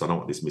behaviours, so I don't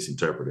want this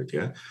misinterpreted,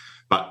 yeah,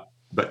 but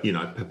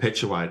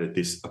perpetuated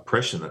this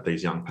oppression that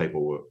these young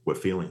people were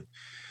feeling.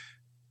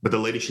 But the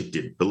leadership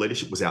didn't. The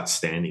leadership was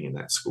outstanding in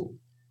that school.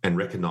 and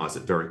recognize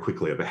it very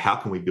quickly about how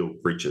can we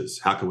build bridges?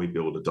 How can we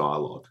build a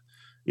dialogue?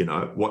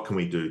 What can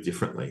we do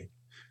differently?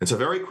 And so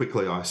very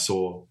quickly I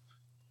saw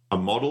a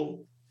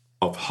model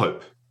of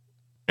hope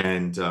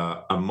and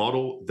a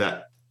model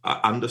that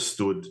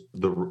understood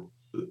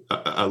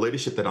a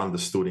leadership that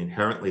understood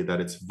inherently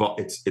that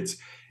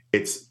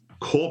its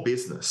core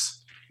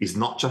business is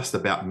not just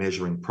about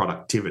measuring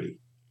productivity,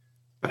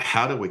 but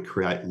how do we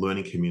create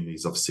learning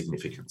communities of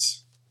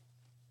significance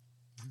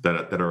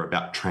that are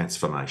about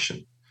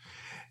transformation?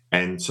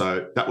 And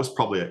so that was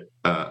probably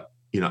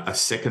a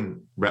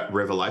second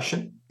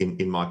revelation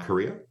in my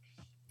career.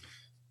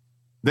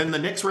 Then the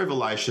next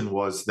revelation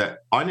was that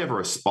I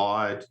never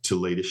aspired to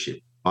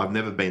leadership. I've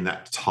never been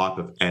that type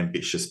of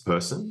ambitious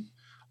person.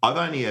 I've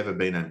only ever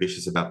been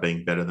ambitious about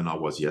being better than I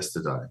was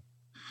yesterday.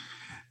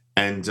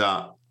 And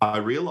I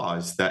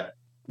realized that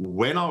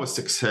when I was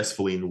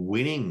successful in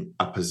winning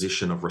a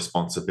position of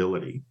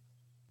responsibility,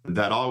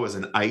 that I was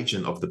an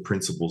agent of the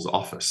principal's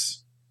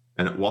office.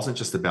 And it wasn't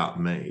just about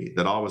me,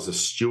 that I was a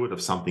steward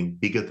of something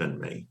bigger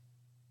than me.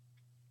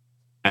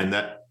 And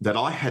that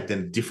I had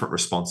then different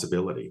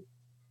responsibility.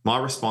 My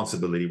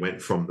responsibility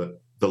went from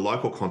the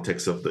local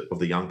context of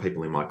the young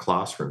people in my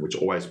classroom, which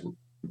always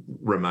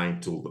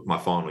remained till my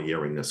final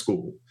year in the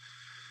school,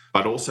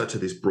 but also to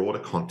this broader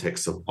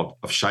context of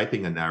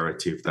shaping a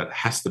narrative that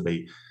has to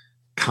be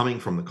coming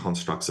from the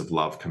constructs of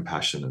love,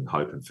 compassion, and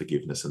hope and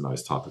forgiveness and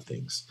those type of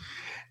things.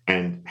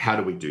 And how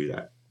do we do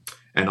that?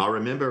 And I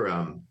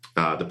remember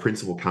the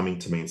principal coming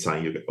to me and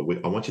saying,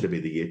 I want you to be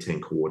the Year 10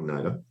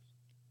 coordinator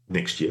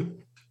next year.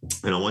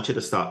 And I want you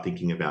to start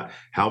thinking about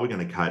how we're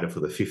going to cater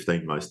for the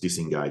 15 most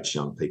disengaged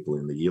young people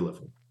in the year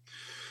level.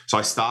 So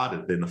I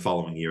started then the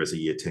following year as a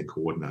Year 10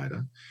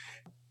 coordinator,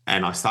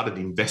 and I started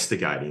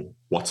investigating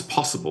what's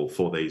possible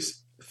for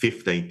these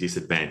 15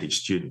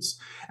 disadvantaged students.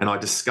 And I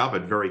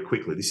discovered very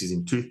quickly, this is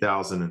in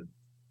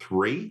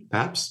 2003,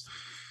 perhaps,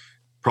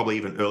 probably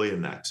even earlier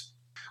than that,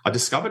 I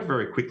discovered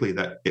very quickly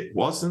that it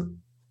wasn't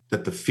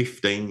that the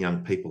 15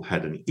 young people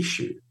had an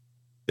issue.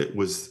 It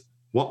was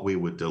what we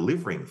were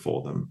delivering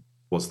for them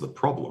was the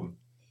problem.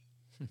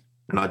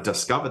 And I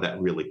discovered that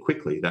really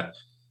quickly, that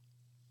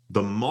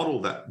the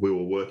model that we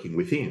were working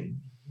within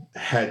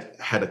had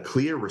a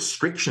clear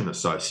restriction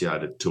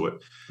associated to it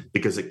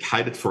because it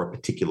catered for a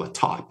particular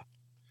type.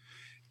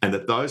 And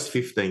that those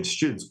 15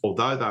 students,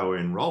 although they were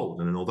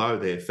enrolled and although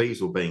their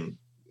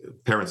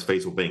parents'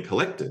 fees were being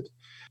collected,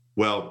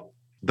 well,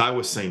 they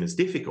were seen as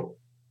difficult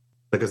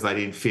because they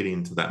didn't fit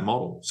into that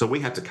model. So we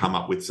had to come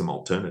up with some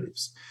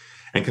alternatives.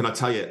 And can I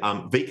tell you,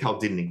 VCAL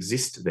didn't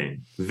exist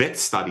then. Vet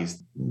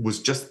studies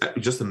was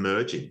just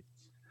emerging.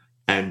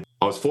 And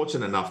I was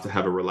fortunate enough to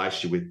have a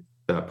relationship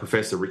with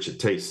Professor Richard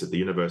Teese at the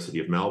University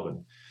of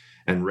Melbourne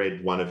and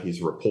read one of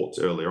his reports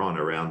earlier on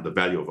around the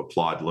value of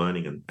applied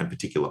learning and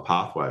particular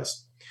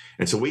pathways.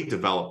 And so we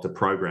developed a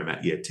program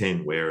at Year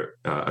 10 where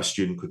a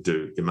student could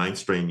do the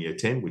mainstream Year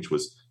 10, which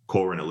was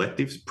core and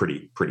electives,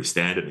 pretty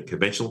standard and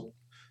conventional.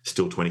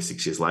 Still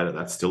 26 years later,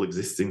 that still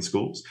exists in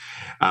schools.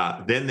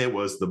 Then there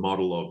was the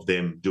model of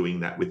them doing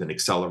that with an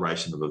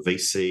acceleration of a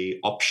VC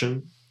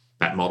option.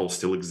 That model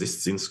still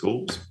exists in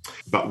schools.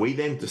 But we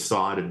then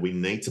decided we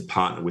need to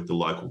partner with the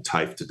local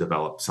TAFE to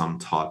develop some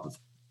type of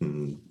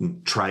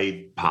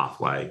trade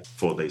pathway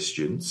for these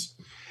students.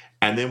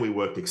 And then we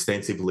worked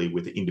extensively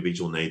with the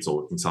individual needs,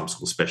 or in some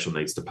schools, special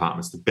needs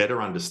departments, to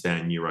better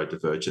understand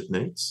neurodivergent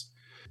needs.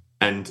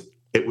 And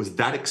it was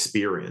that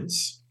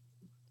experience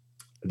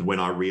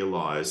when I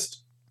realised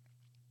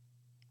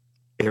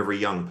every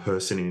young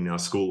person in our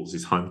schools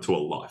is home to a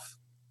life.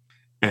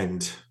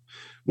 And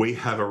we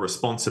have a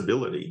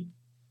responsibility,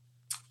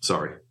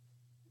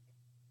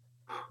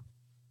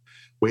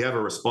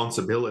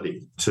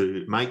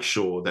 to make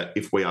sure that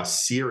if we are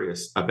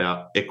serious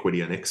about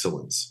equity and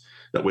excellence,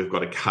 that we've got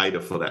to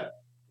cater for that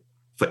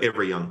for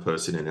every young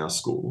person in our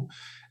school.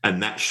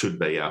 And that should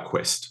be our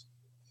quest.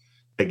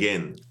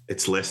 Again,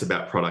 it's less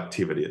about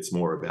productivity, it's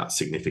more about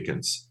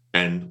significance.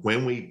 And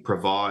when we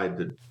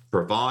provided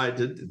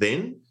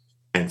then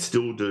and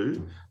still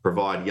do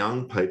provide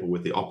young people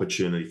with the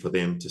opportunity for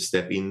them to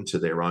step into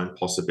their own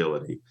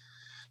possibility,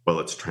 well,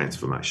 it's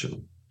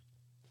transformational.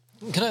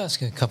 Can I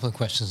ask a couple of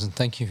questions? And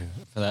thank you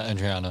for that,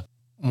 Adriana.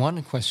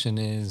 One question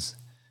is,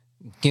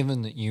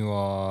 given that you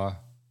are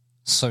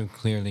so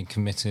clearly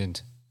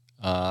committed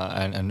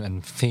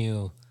and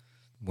feel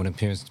what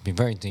appears to be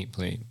very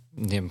deeply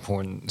the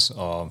importance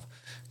of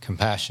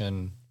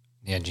compassion,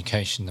 the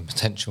education, the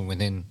potential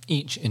within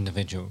each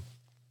individual,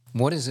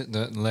 what is it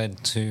that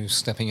led to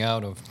stepping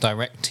out of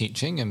direct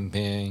teaching and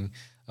being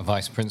a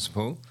vice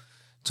principal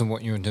to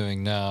what you're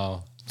doing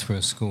now through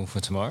a school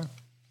for tomorrow?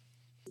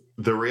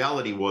 The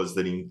reality was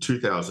that in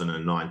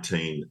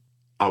 2019,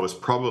 I was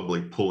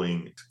probably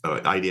pulling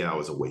 80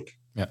 hours a week.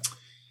 Yeah.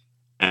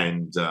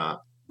 And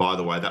by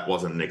the way, that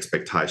wasn't an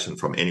expectation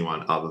from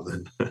anyone other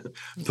than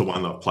the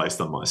one I've placed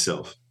on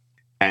myself.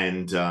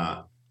 And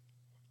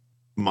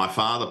my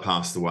father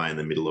passed away in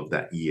the middle of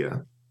that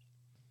year.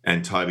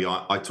 And Toby,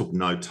 I took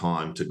no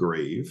time to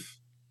grieve,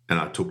 and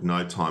I took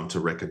no time to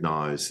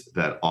recognise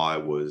that I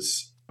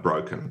was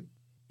broken.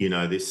 You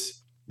know,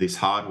 this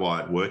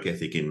hardwired work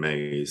ethic in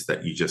me is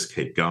that you just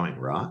keep going,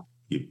 right?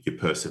 You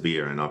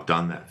persevere, and I've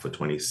done that for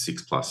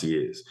 26 plus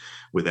years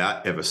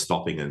without ever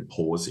stopping and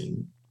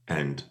pausing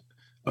and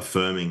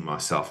affirming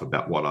myself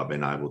about what I've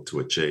been able to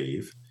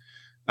achieve,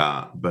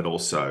 but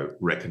also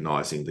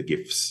recognising the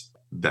gifts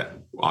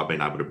that I've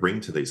been able to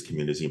bring to these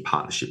communities in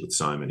partnership with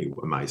so many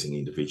amazing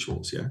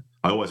individuals. Yeah,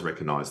 I always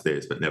recognise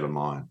theirs, but never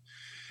mine.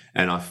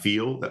 And I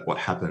feel that what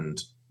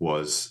happened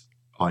was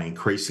I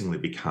increasingly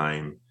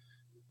became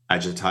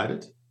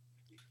agitated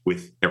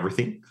with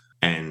everything,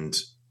 and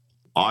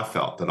I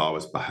felt that I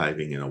was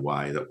behaving in a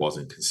way that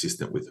wasn't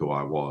consistent with who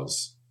I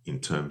was in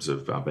terms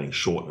of being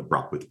short and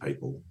abrupt with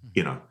people,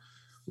 you know,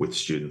 with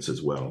students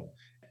as well.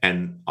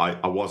 And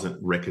I wasn't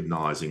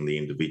recognising the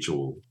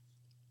individual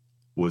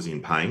was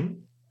in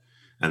pain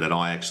and that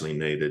I actually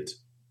needed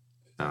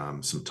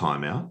some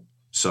time out.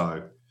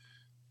 So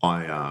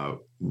I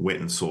went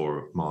and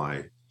saw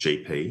my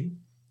GP,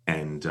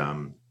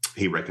 and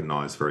he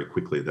recognised very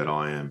quickly that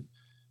I am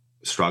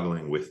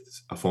struggling with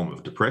a form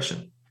of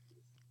depression.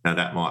 Now,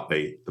 that might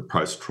be the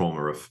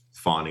post-trauma of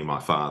finding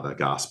my father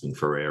gasping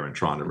for air and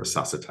trying to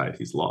resuscitate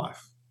his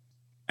life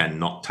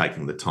and not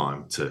taking the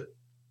time to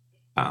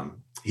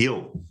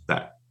heal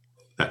that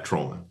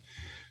trauma.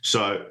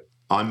 So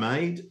I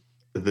made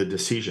the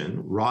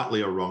decision,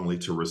 rightly or wrongly,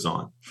 to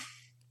resign,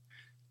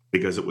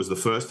 because it was the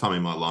first time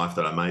in my life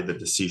that I made the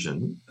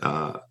decision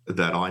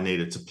that I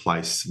needed to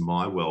place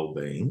my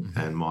well-being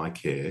and my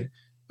care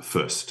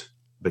first,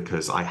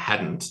 because I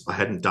hadn't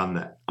done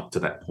that up to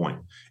that point.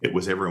 It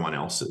was everyone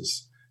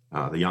else's,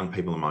 the young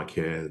people in my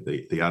care,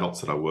 the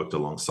adults that I worked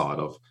alongside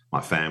of,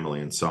 my family,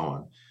 and so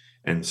on.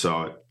 And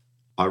so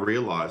I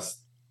realised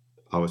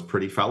I was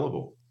pretty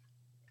fallible.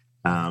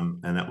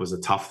 And that was a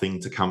tough thing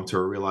to come to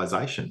a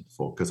realisation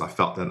for, because I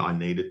felt that I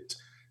needed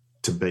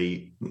to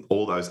be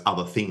all those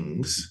other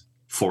things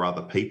for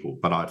other people,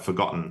 but I'd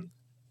forgotten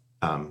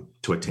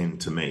to attend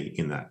to me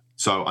in that.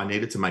 So I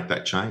needed to make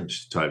that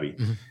change, Toby,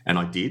 and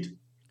I did.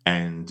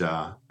 And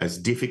as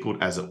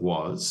difficult as it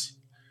was,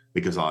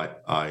 because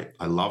I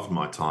loved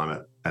my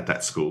time at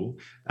that school,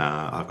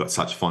 I've got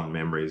such fond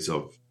memories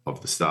of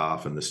the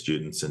staff and the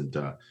students and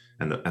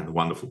the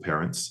wonderful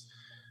parents,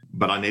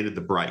 but I needed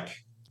the break.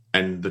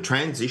 And the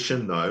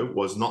transition, though,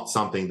 was not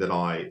something that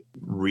I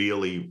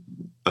really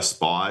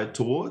aspired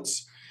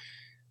towards.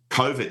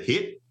 COVID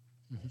hit,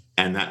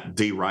 and that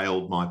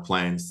derailed my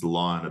plans to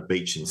lie on a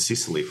beach in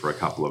Sicily for a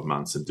couple of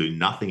months and do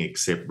nothing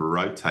except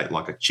rotate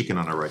like a chicken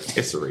on a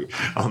rotisserie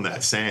on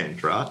that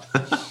sand, right?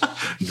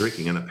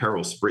 Drinking an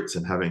Aperol spritz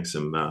and having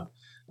some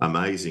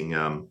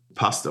amazing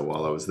pasta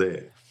while I was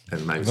there.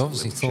 And maybe You've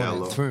obviously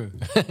thought it through.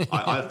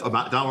 I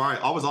don't worry,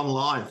 I was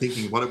online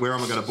thinking, where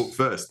am I going to book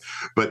first?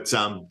 But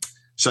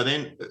so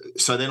then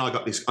I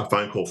got a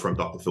phone call from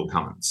Dr. Phil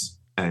Cummins,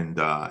 and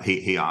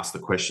he asked the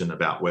question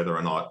about whether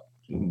or not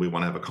we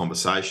want to have a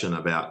conversation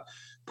about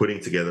putting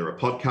together a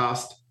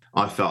podcast.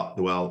 I felt,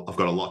 well, I've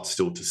got a lot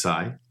still to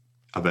say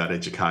about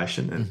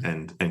education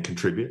and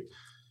contribute.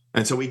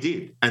 And so we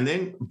did. And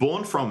then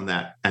born from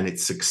that and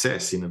its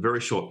success in a very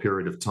short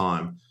period of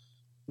time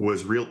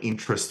was real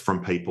interest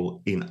from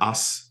people in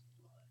us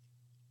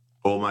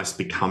almost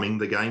becoming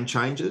the game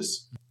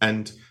changers.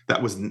 And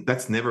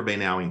that's never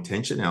been our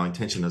intention. Our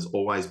intention has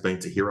always been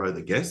to hero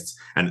the guests,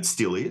 and it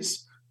still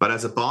is. But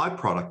as a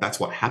byproduct, that's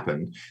what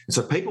happened. And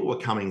so people were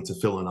coming to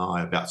Phil and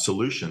I about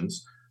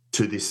solutions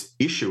to this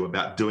issue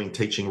about doing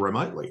teaching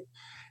remotely.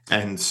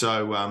 And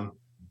so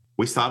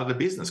we started a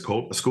business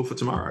called A School for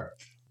Tomorrow.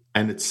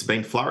 And it's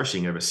been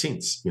flourishing ever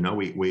since. You know,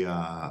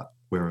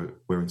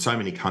 we're in so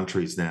many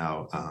countries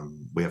now.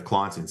 We have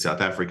clients in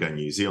South Africa,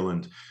 New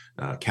Zealand,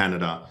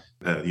 Canada,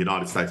 the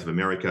United States of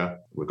America.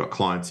 We've got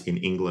clients in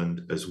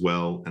England as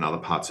well, and other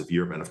parts of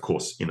Europe, and of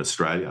course in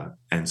Australia.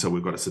 And so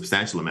we've got a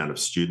substantial amount of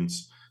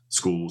students,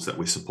 schools that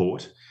we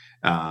support,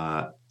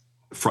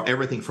 for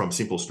everything from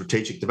simple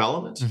strategic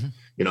development,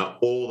 you know,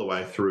 all the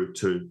way through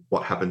to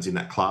what happens in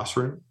that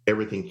classroom,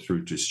 everything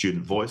through to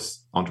student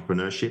voice,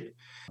 entrepreneurship,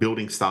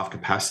 building staff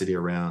capacity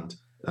around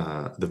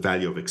the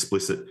value of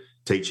explicit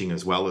teaching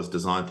as well as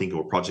design thinking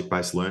or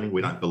project-based learning.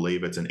 We don't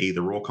believe it's an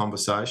either-or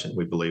conversation.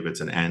 We believe it's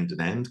an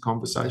and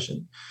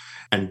conversation,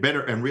 and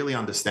really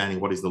understanding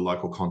what is the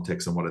local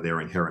context and what are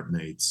their inherent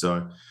needs.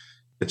 So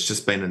it's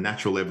just been a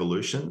natural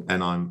evolution,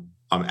 and I'm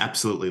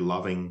absolutely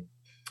loving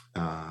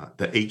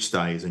that each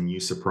day is a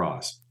new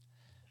surprise.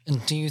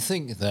 And do you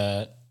think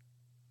that,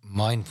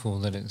 mindful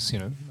that it's, you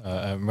know,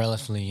 a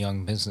relatively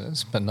young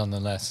business, but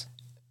nonetheless,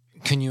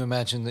 can you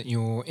imagine that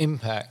your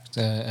impact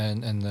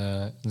and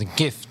the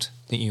gift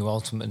that you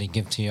ultimately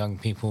give to young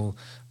people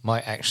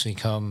might actually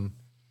come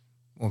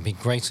or be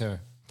greater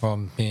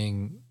from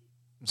being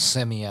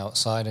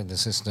semi-outside of the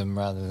system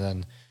rather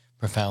than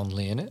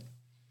profoundly in it?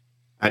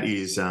 That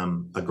is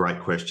a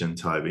great question,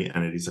 Toby,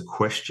 and it is a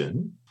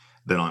question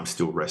that I'm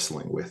still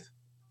wrestling with.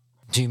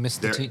 Do you miss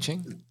the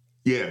teaching?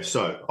 Yeah,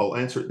 so I'll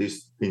answer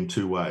this in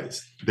two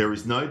ways. There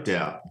is no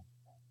doubt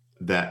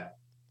that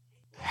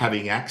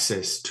having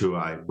access to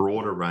a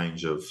broader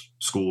range of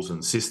schools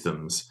and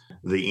systems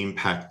the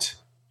impact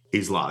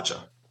is larger.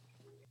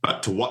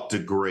 But to what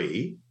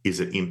degree is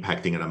it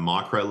impacting at a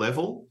micro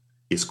level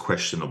is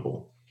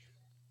questionable.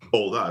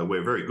 Although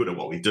we're very good at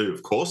what we do,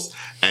 of course,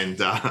 and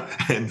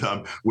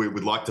we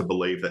would like to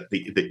believe that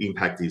the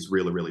impact is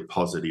really, really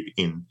positive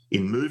in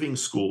moving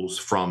schools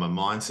from a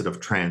mindset of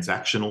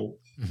transactional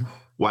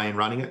way in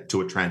running it to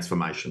a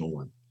transformational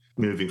one,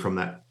 moving from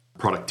that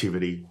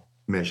productivity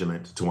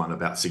measurement to one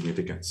about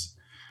significance.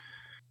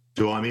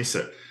 Do I miss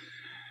it?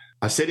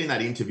 I said in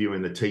that interview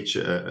in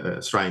the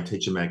Australian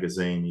Teacher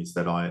magazine is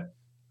that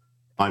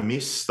I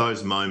miss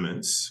those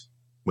moments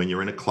when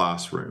you're in a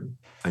classroom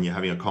and you're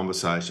having a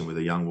conversation with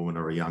a young woman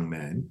or a young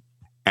man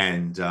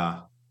and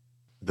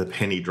the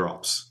penny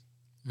drops,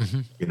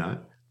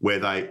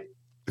 where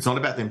it's not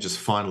about them just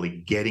finally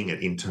getting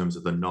it in terms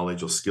of the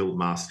knowledge or skill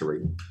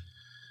mastery,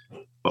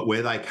 but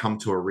where they come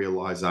to a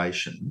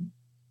realization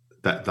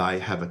that they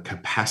have a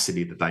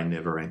capacity that they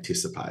never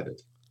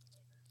anticipated.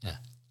 Yeah.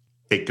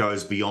 It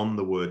goes beyond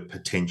the word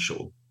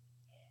potential.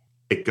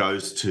 It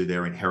goes to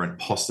their inherent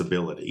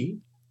possibility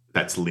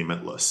that's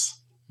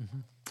limitless. Mm-hmm.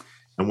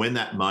 And when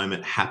that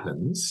moment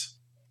happens,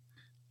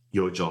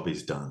 your job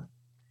is done.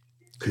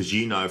 Because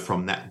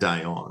from that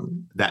day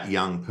on, that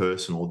young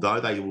person, although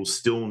they will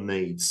still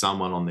need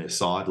someone on their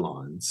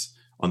sidelines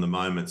on the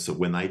moments of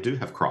when they do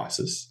have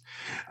crisis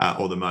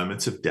or the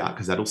moments of doubt,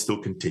 because that'll still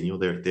continue.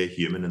 They're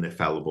human and they're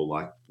fallible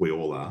like we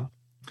all are.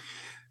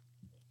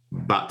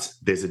 But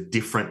there's a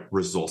different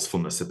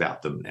resourcefulness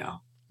about them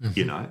now.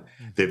 Mm-hmm.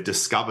 They've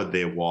discovered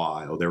their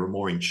why, or they're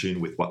more in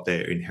tune with what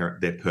their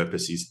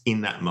purpose is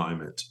in that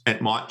moment.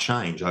 It might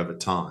change over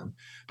time,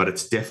 but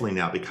it's definitely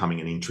now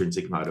becoming an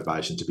intrinsic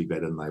motivation to be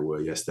better than they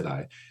were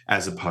yesterday,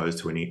 as opposed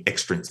to any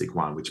extrinsic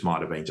one, which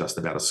might have been just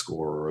about a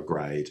score or a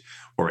grade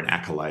or an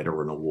accolade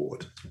or an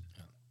award.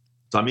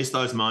 So I miss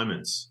those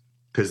moments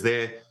because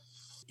they're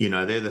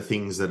the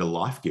things that are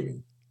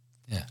life-giving.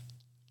 Yeah.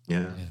 Yeah.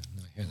 No,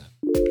 I hear that.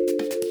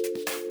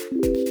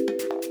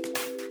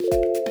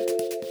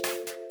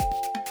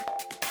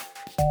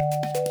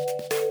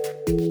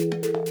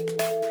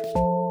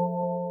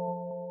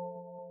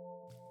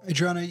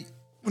 Adriana, I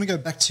want to go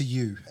back to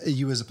you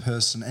as a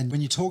person. And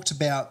when you talked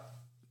about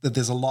that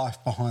there's a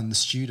life behind the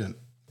student,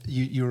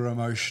 you were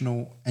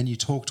emotional, and you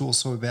talked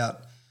also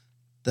about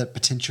that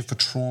potential for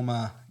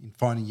trauma in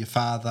finding your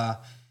father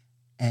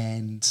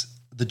and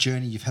the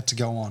journey you've had to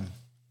go on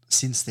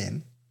since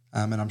then.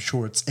 And I'm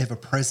sure it's ever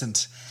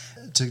present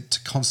to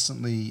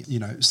constantly,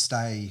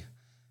 stay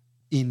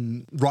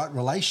in right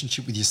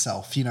relationship with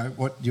yourself,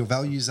 what your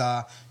values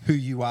are, who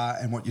you are,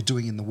 and what you're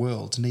doing in the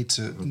world need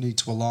to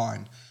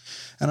align.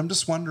 And I'm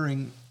just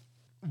wondering,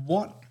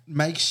 what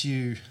makes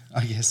you,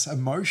 I guess,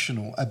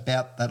 emotional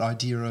about that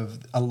idea of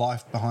a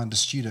life behind a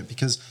student?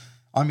 Because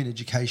I'm in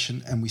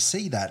education and we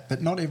see that,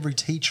 but not every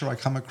teacher I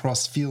come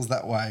across feels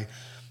that way.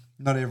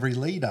 Not every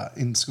leader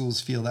in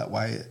schools feel that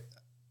way.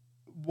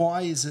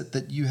 Why is it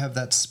that you have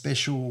that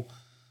special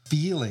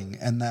feeling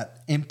and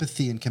that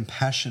empathy and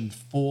compassion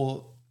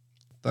for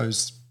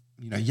those,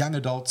 young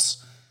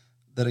adults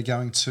that are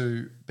going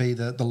to be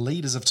the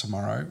leaders of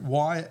tomorrow?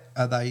 Why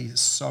are they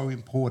so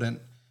important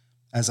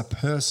as a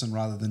person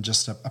rather than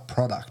just a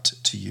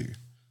product to you?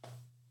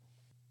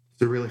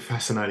 It's a really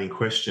fascinating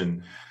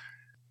question.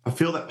 I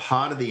feel that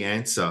part of the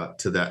answer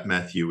to that,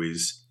 Matthew,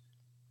 is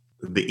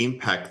the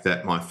impact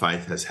that my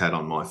faith has had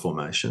on my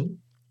formation,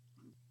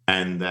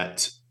 and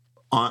that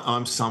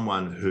I'm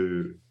someone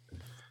who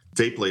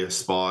deeply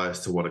aspires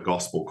to what a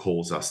gospel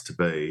calls us to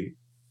be,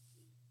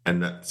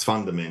 and that's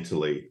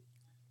fundamentally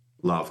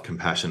love,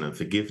 compassion, and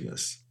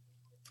forgiveness.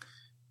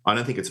 I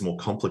don't think it's more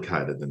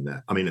complicated than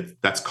that. I mean,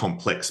 that's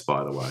complex,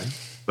 by the way,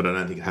 but I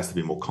don't think it has to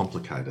be more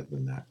complicated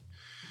than that.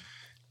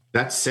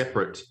 That's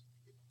separate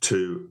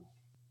to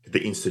the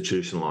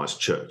institutionalised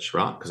church,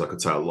 right? Because I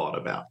could say a lot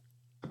about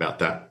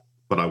that,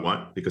 but I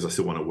won't, because I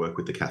still want to work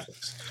with the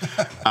Catholics.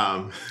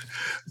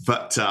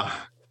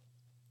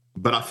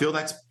 But I feel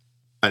that's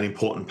an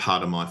important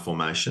part of my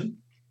formation.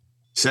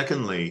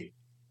 Secondly,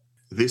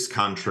 this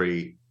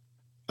country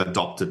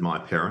adopted my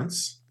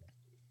parents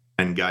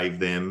and gave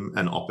them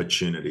an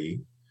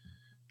opportunity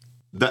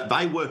that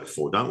they worked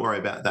for. Don't worry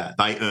about that.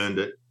 They earned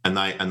it, and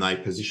they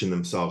positioned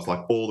themselves,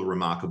 like all the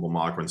remarkable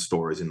migrant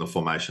stories in the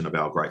formation of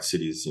our great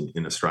cities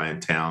in Australian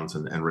towns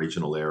and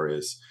regional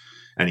areas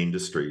and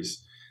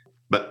industries.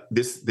 But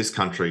this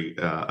country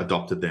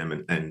adopted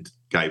them and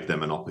gave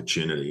them an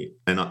opportunity.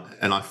 And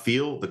I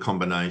feel the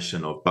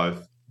combination of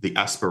both the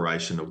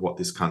aspiration of what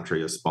this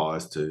country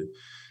aspires to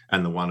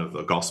and the one of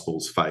the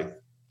gospel's faith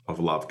of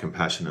love,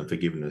 compassion, and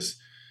forgiveness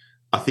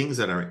are things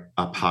that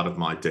are part of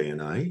my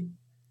DNA.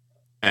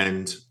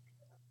 And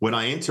when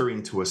I enter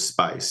into a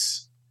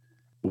space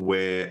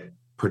where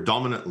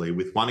predominantly,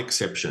 with one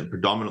exception,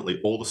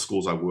 predominantly all the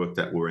schools I worked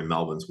at were in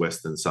Melbourne's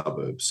western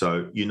suburbs.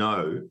 So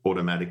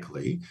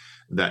automatically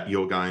that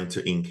you're going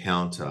to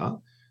encounter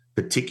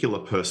particular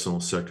personal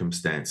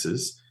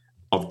circumstances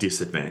of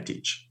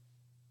disadvantage.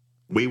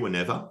 We were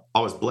never. I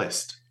was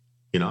blessed.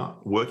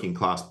 working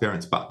class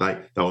parents, but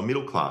they were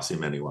middle class in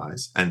many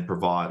ways and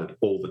provided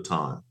all the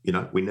time.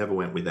 We never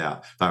went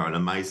without. They were an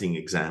amazing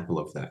example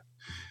of that.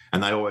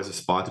 And they always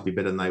aspired to be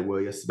better than they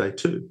were yesterday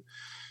too.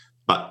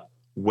 But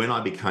when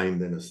I became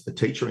then a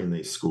teacher in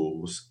these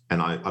schools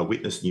and I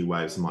witnessed new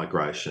waves of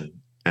migration,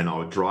 and I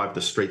would drive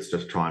the streets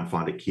to try and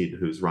find a kid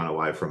who's run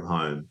away from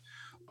home,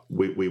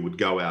 we would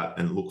go out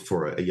and look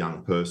for a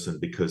young person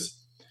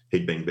because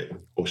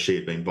she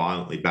had been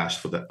violently bashed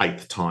for the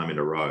 8th time in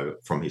a row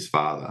from his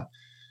father.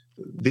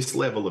 This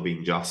level of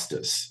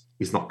injustice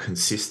is not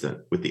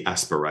consistent with the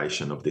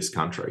aspiration of this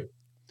country,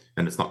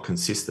 and it's not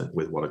consistent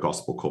with what a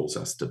gospel calls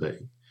us to be.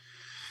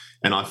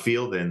 And I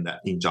feel then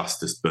that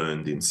injustice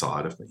burned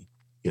inside of me,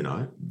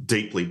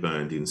 deeply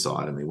burned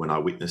inside of me when I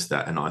witnessed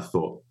that. And I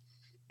thought,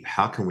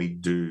 how can we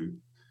do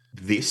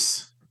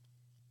this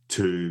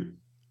to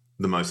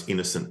the most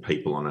innocent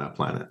people on our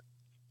planet?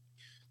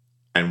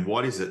 And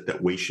what is it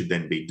that we should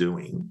then be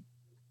doing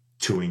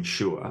to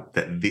ensure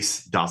that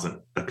this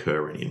doesn't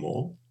occur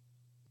anymore,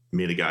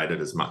 mitigate it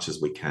as much as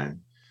we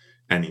can,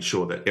 and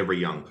ensure that every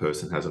young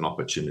person has an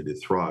opportunity to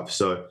thrive?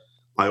 So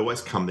I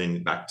always come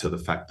then back to the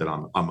fact that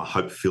I'm a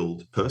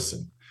hope-filled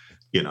person,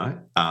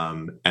 and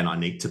I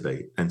need to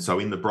be. And so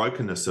in the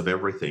brokenness of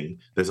everything,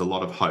 there's a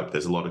lot of hope,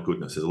 there's a lot of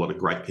goodness, there's a lot of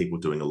great people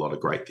doing a lot of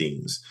great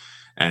things.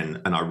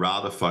 And I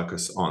rather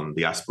focus on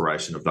the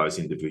aspiration of those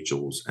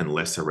individuals and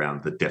less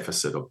around the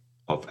deficit of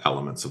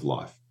elements of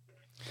life.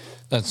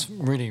 That's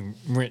really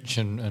rich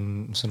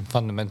and sort of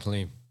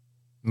fundamentally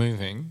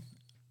moving.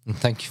 And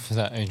thank you for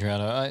that,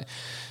 Adriano. I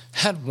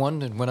had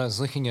wondered when I was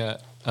looking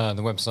at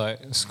the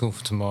website School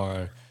for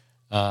Tomorrow,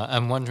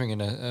 and wondering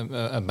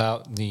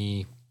about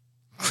the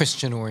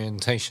Christian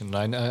orientation.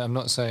 I'm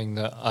not saying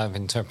that I've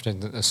interpreted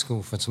that the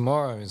School for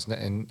Tomorrow is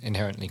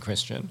inherently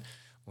Christian,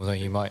 although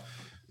you might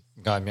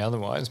guide me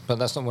otherwise, but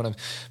that's not what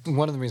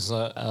one of the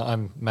reasons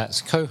I'm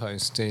Matt's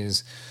co-host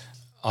is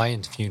I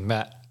interviewed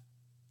Matt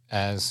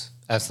as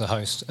the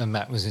host, and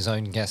Matt was his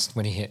own guest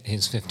when he hit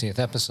his 50th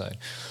episode.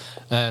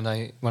 And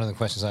one of the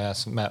questions I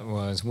asked Matt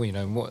was,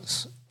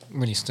 what's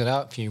really stood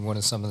out for you? What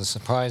are some of the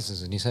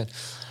surprises? And he said,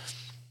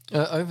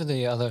 over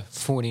the other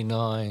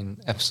 49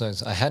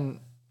 episodes, I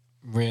hadn't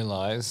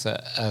realized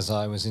that as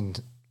I was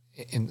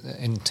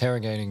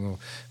interrogating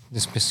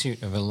this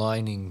pursuit of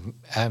aligning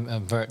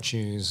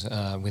virtues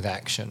with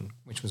action,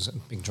 which was a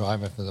big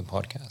driver for the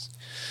podcast,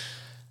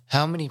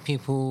 how many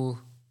people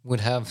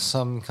would have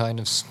some kind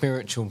of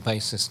spiritual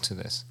basis to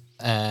this.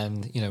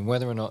 And,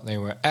 whether or not they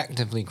were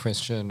actively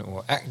Christian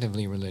or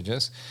actively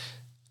religious,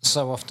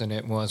 so often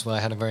it was, I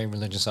had a very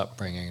religious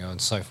upbringing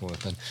and so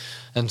forth.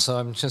 And so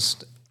I'm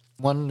just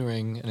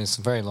wondering, and it's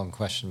a very long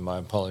question, my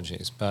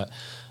apologies, but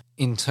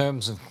in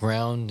terms of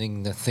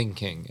grounding the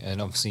thinking,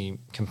 and obviously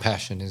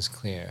compassion is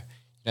clear.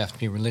 You have to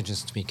be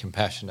religious to be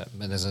compassionate,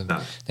 but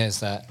there's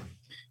that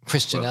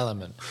Christian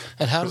element.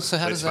 And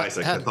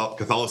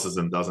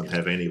Catholicism doesn't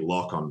have any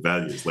lock on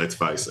values, let's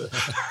face it.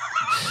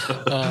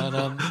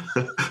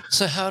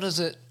 So how does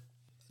it,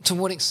 to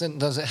what extent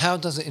does it, how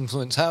does it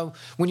influence,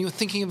 when you're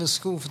thinking of a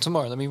School for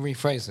Tomorrow, let me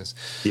rephrase this.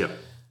 Yeah.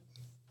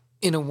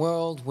 In a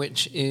world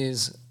which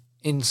is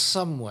in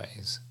some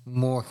ways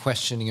more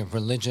questioning of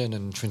religion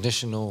and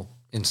traditional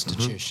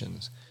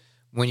institutions,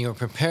 when you're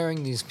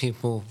preparing these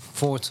people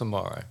for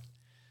tomorrow,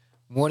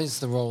 what is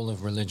the role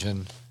of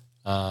religion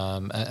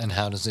and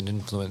how does it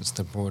influence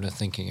the broader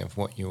thinking of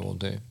what you all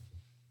do?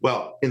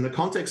 Well, in the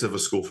context of a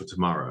School for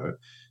Tomorrow,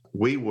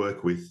 we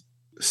work with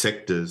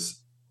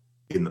sectors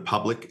in the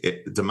public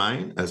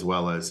domain as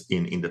well as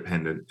in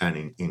independent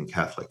and in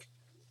Catholic.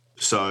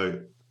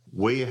 So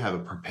we have a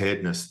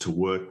preparedness to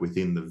work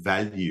within the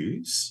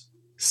values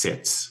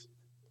sets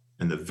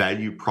and the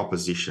value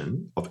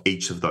proposition of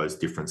each of those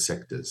different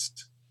sectors.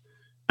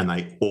 And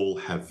they all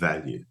have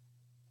value,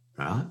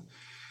 right?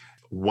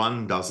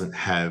 One doesn't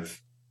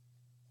have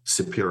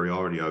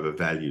superiority over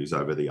values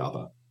over the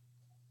other.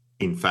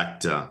 In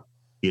fact,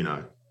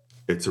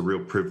 it's a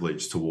real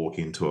privilege to walk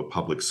into a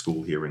public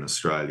school here in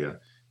Australia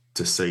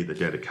to see the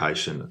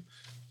dedication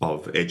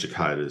of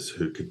educators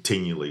who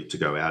continually to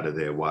go out of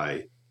their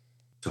way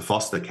to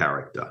foster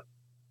character,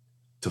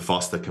 to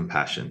foster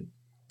compassion,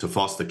 to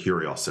foster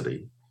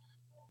curiosity,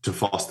 to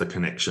foster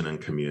connection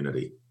and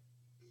community.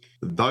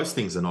 Those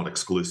things are not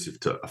exclusive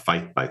to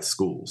faith-based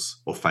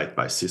schools or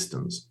faith-based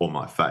systems or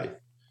my faith.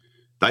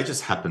 They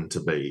just happen to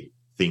be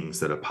things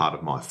that are part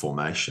of my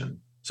formation,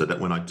 so that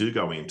when I do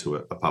go into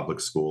a public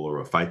school or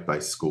a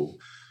faith-based school,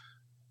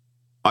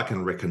 I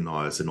can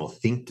recognise an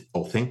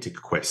authentic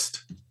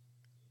quest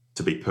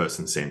to be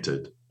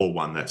person-centred or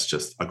one that's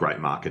just a great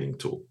marketing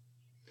tool,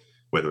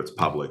 whether it's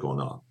public or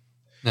not.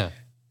 Yeah.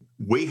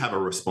 We have a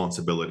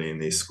responsibility in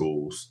these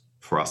schools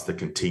for us to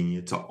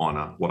continue to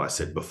honour what I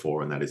said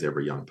before, and that is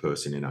every young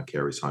person in our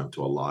care is home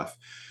to a life.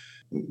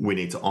 We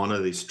need to honour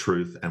this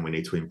truth, and we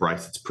need to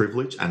embrace its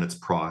privilege and its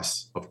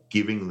price of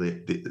giving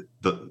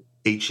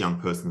each young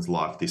person's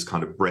life this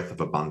kind of breath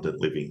of abundant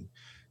living.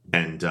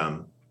 And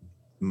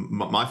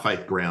my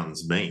faith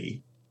grounds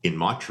me in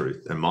my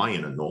truth and my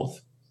inner north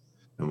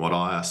and what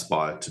I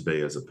aspire to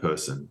be as a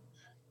person.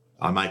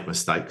 I make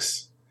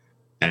mistakes,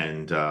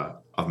 and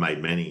I've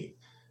made many,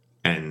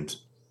 and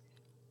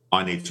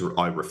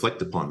I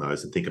reflect upon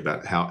those and think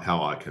about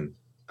how I can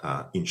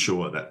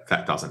ensure that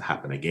that doesn't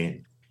happen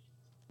again.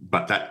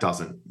 But that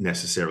doesn't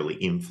necessarily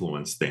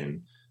influence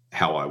then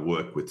how I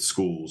work with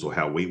schools or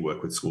how we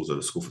work with schools at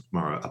A School for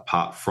Tomorrow,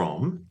 apart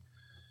from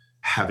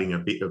having a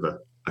bit of a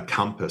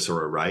compass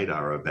or a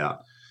radar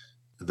about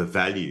the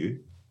value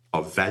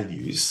of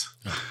values,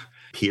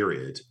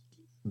 period.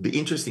 The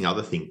interesting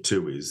other thing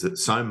too is that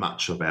so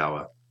much of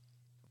our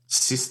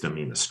system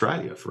in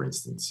Australia, for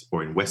instance,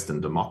 or in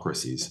Western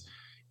democracies,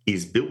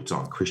 is built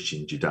on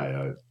Christian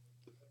Judeo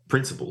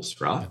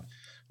principles, right?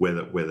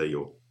 Whether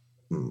you're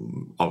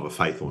of a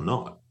faith or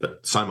not,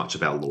 but so much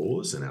of our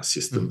laws and our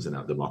systems and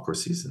our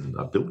democracies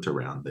are built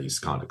around these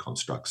kind of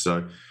constructs.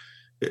 So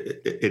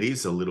it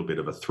is a little bit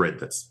of a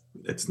thread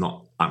it's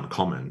not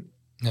uncommon.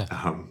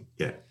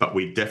 But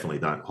we definitely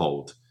don't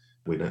hold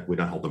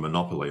the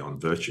monopoly on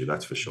virtue.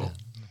 That's for sure.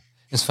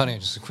 It's funny,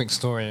 just a quick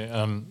story.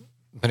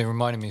 But it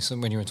reminded me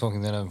when you were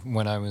talking then of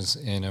when I was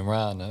in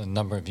Iran a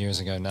number of years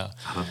ago now,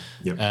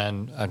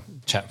 and I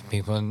chat with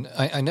people, and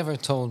I never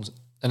told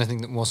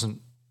anything that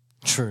wasn't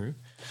true,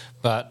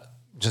 but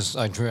just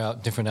I drew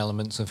out different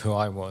elements of who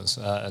I was,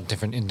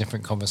 in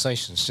different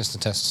conversations, just to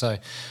test. So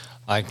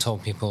I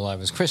told people I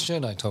was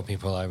Christian, I told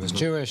people I was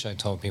Jewish, I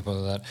told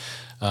people that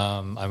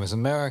I was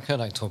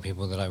American, I told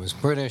people that I was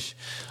British,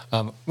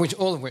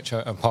 all of which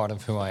are part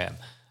of who I am.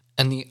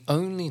 And the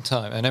only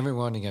time, and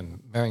everyone, again,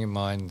 bearing in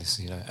mind this,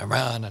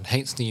 Iran and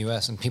hates the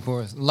US, and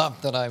people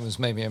loved that I was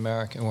maybe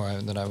American, or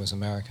that I was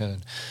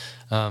American,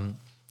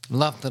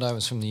 loved that I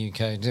was from the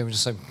UK. They were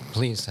just so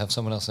pleased to have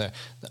someone else there.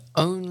 The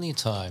only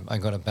time I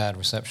got a bad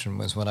reception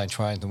was when I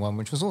tried the one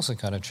which was also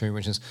kind of true,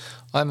 which is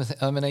I'm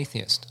an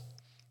atheist.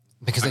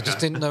 Because they just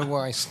didn't know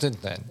where I stood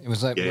then. It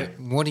was like,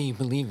 what do you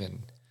believe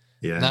in?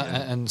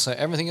 And so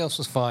everything else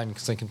was fine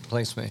because they could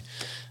place me.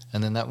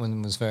 And then that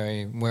one was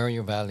where are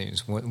your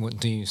values? What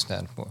do you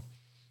stand for?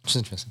 Which is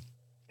interesting.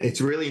 It's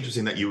really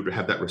interesting that you would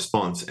have that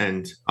response.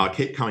 And I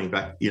keep coming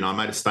back. I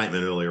made a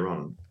statement earlier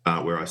on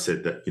where I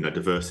said that,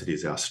 diversity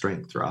is our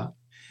strength, right?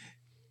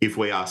 If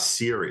we are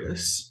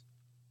serious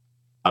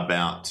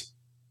about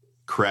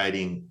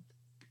creating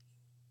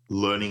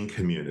learning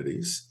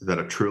communities that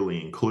are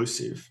truly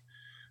inclusive,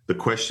 the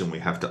question we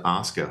have to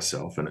ask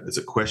ourselves, and it's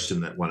a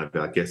question that one of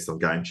our guests on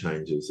Game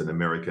Changers, an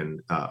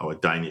American or a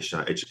Danish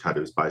educator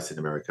who's based in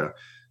America,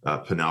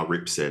 Pernell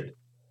Rip, said,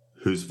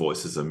 whose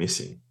voices are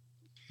missing?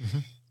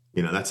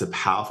 Mm-hmm. That's a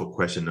powerful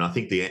question. And I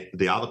think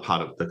the other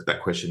part of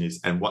that question is,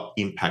 and what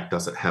impact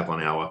does it have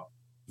on our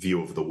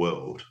view of the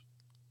world?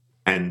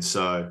 And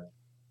so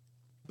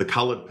the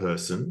coloured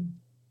person,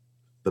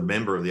 the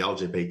member of the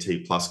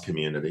LGBT plus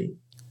community,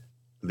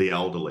 the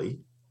elderly,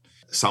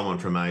 someone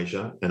from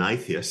Asia, an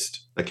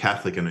atheist, a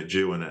Catholic and a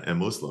Jew and a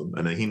Muslim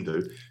and a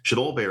Hindu should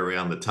all be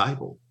around the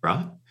table,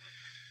 right?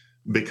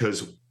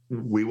 Because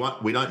we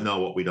don't know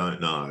what we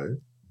don't know.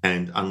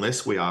 And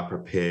unless we are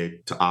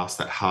prepared to ask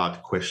that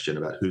hard question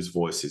about whose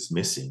voice is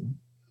missing,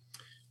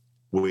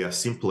 we are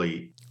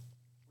simply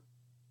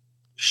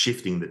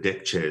shifting the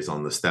deck chairs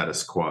on the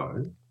status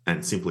quo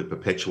and simply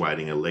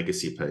perpetuating a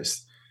legacy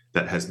piece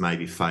that has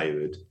maybe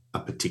favoured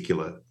a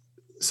particular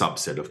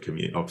subset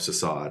of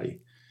society.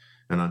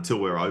 And until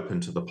we're open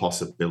to the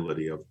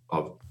possibility of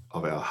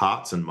our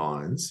hearts and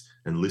minds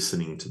and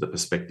listening to the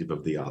perspective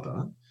of the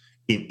other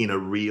in a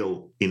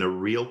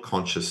real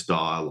conscious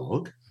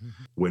dialogue,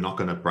 we're not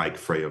going to break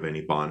free of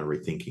any binary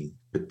thinking,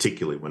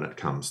 particularly when it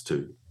comes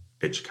to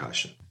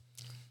education.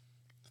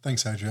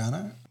 Thanks,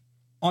 Adriano.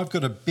 I've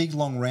got a big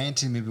long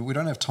rant in me, but we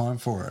don't have time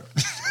for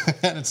it.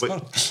 And it's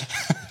not.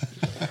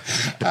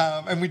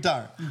 And we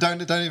don't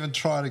even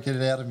try to get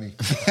it out of me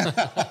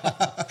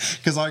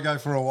because I go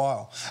for a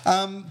while.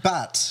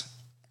 But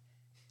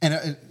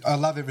I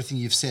love everything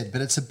you've said,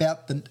 but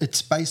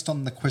it's based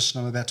on the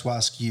question I'm about to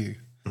ask you,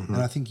 and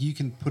I think you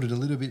can put it a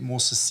little bit more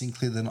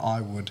succinctly than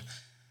I would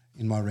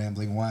in my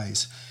rambling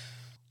ways.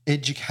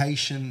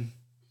 Education,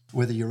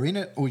 whether you're in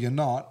it or you're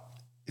not,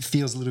 it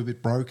feels a little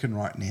bit broken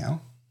right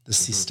now, the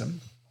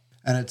system,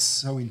 and it's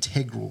so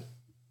integral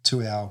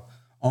to our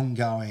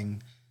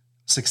ongoing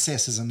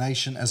success as a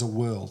nation, as a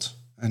world,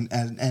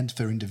 and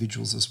for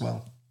individuals as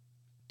well.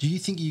 Do you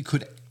think you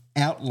could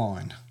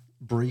outline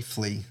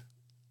briefly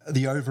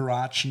the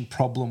overarching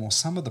problem or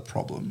some of the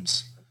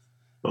problems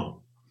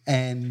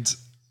and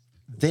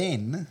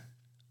then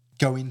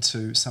go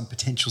into some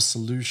potential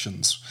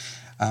solutions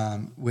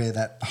where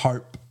that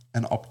hope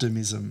and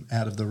optimism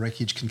out of the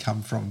wreckage can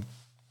come from?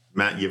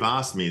 Matt, you've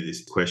asked me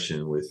this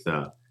question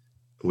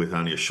with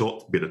only a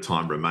short bit of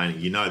time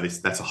remaining.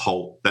 That's a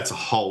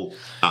whole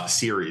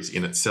series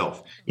in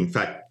itself. In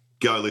fact,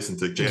 go listen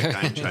to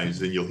Game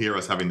Changers and you'll hear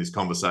us having this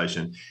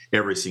conversation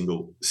every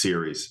single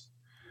series.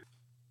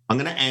 I'm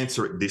going to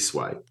answer it this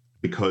way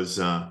because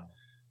I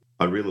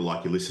really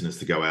like your listeners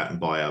to go out and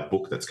buy our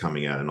book that's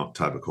coming out in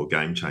October called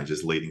Game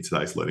Changers, Leading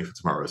Today's Learning for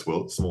Tomorrow as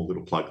well. Small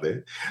little plug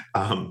there.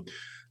 We'll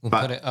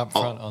put it up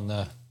front on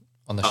the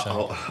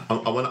show.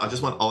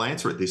 I'll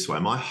answer it this way.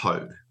 My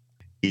hope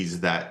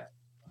is that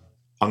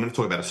I'm going to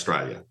talk about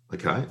Australia,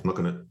 okay? I'm not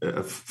going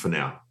to, for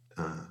now,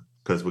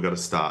 because we've got to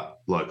start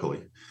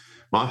locally.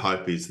 My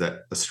hope is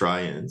that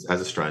Australians,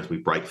 we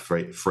break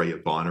free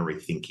of binary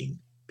thinking,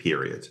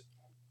 period,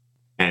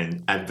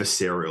 and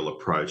adversarial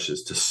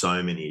approaches to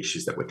so many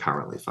issues that we're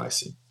currently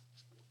facing.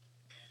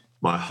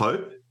 My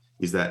hope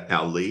is that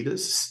our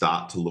leaders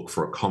start to look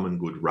for a common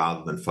good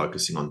rather than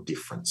focusing on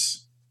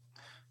difference.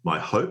 My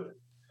hope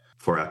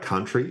for our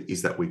country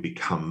is that we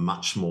become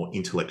much more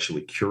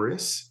intellectually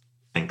curious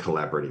and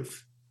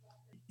collaborative.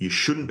 You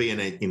shouldn't be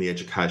in the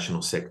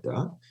educational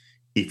sector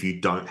if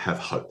you don't have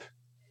hope.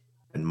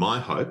 And my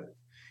hope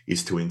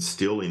is to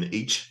instill in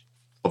each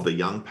of the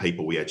young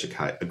people we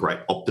educate a great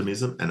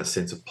optimism and a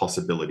sense of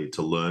possibility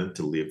to learn,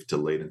 to live, to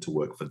lead, and to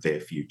work for their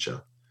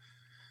future.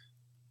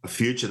 A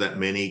future that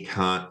many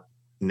can't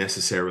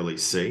necessarily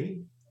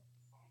see,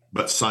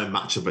 but so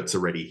much of it's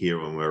already here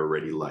and we're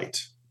already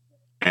late.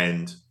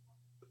 And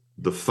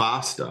the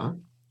faster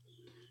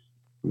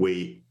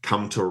we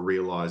come to a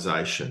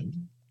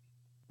realisation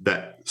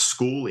that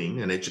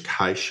schooling and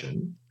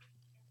education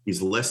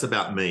is less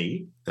about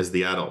me as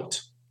the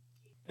adult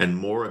and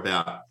more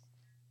about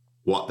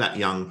what that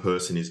young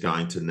person is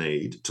going to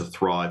need to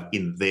thrive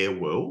in their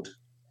world.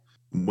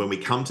 When we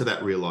come to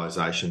that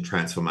realisation,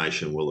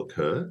 transformation will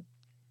occur.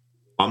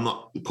 I'm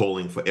not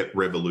calling for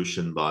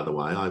revolution, by the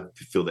way. I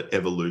feel that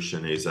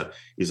evolution is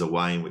a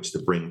way in which to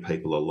bring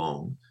people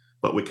along.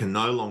 But we can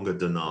no longer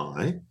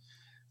deny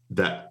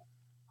that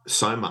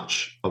so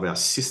much of our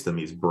system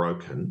is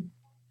broken,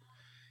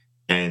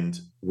 and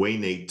we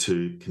need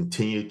to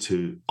continue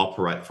to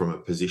operate from a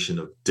position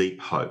of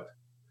deep hope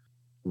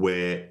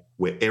where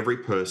every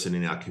person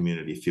in our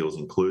community feels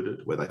included,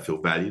 where they feel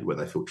valued, where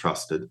they feel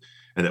trusted,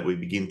 and that we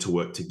begin to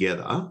work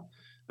together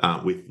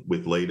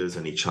with leaders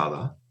and each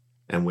other,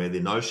 and where the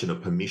notion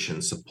of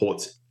permission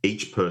supports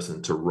each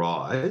person to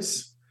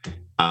rise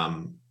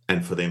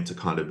and for them to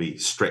kind of be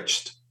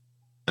stretched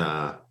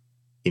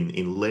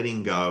in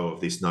letting go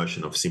of this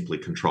notion of simply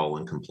control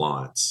and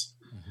compliance,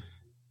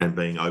 and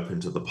being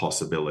open to the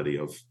possibility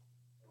of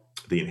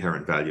the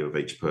inherent value of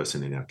each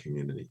person in our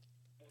community.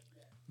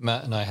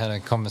 Matt and I had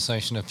a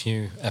conversation a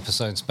few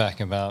episodes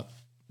back about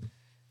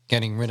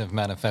getting rid of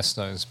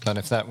manifestos, but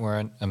if that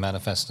weren't a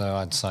manifesto,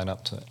 I'd sign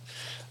up to it.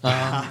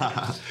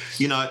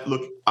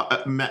 Look,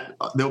 Matt,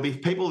 there'll be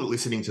people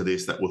listening to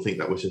this that will think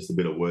that was just a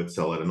bit of word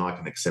salad, and I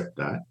can accept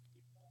that.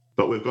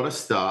 But we've got to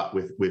start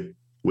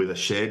with a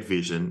shared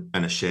vision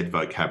and a shared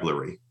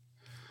vocabulary.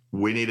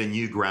 We need a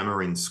new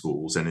grammar in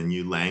schools and a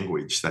new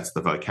language. That's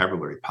the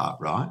vocabulary part,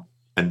 right?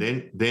 And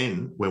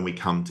then when we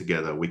come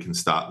together, we can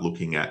start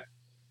looking at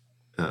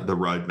the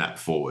roadmap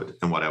forward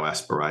and what our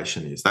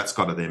aspiration is. That's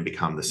got to then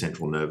become the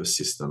central nervous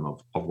system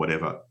of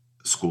whatever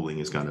schooling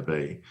is going to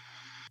be.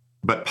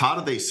 But part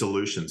of these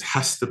solutions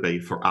has to be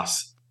for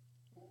us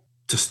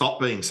to stop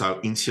being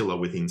so insular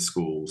within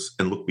schools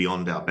and look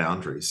beyond our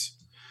boundaries.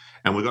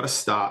 And we've got to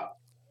start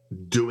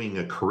doing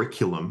a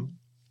curriculum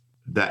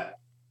that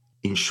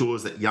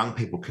ensures that young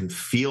people can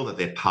feel that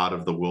they're part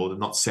of the world and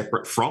not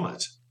separate from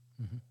it,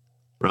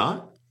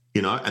 right?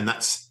 And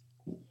that's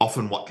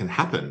often what can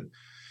happen.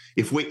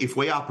 If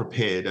we are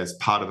prepared as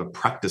part of a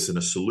practice and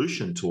a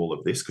solution to all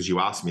of this, because you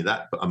asked me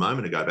that a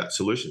moment ago about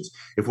solutions,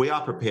 if we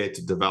are prepared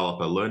to develop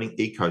a learning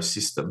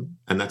ecosystem,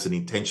 and that's an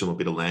intentional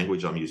bit of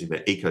language I'm using,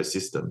 that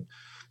ecosystem,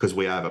 because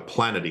we have a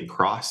planet in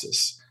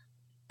crisis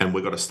and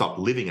we've got to stop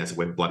living as if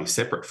we're bloody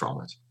separate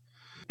from it.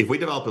 If we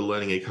develop a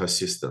learning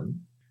ecosystem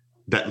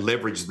that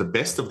leverages the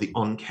best of the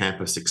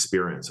on-campus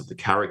experience of the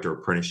character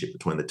apprenticeship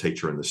between the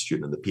teacher and the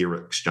student, and the peer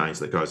exchange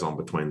that goes on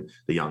between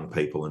the young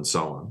people and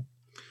so on,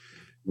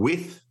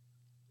 with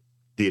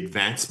the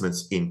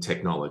advancements in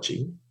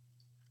technology,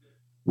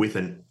 with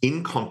an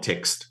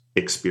in-context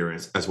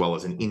experience as well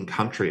as an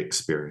in-country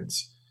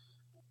experience,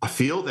 I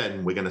feel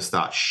then we're going to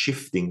start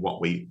shifting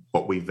what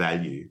we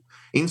value.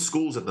 In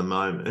schools at the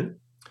moment,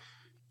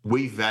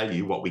 we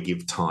value what we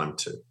give time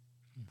to.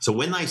 So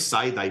when they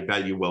say they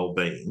value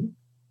well-being,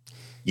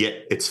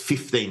 yet it's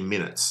 15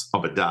 minutes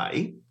of a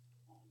day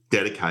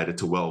dedicated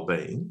to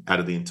well-being out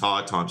of the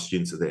entire time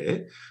students are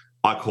there,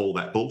 I call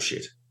that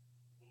bullshit.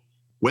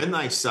 When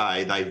they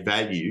say they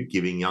value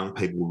giving young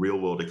people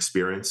real-world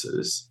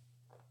experiences,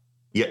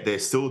 yet they're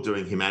still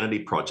doing humanity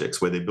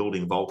projects where they're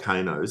building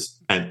volcanoes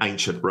and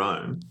ancient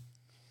Rome,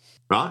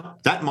 right?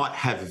 That might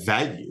have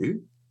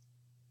value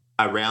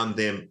around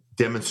them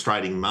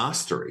demonstrating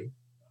mastery,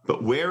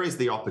 but where is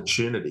the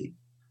opportunity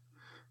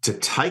to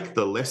take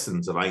the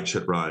lessons of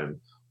ancient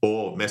Rome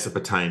or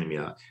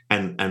Mesopotamia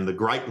and the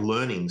great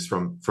learnings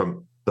from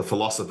the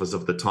philosophers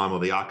of the time, or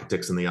the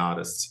architects and the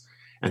artists,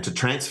 and to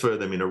transfer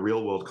them in a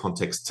real-world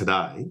context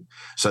today,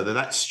 so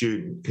that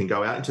student can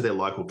go out into their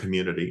local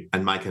community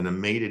and make an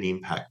immediate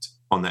impact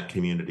on that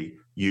community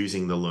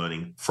using the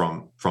learning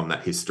from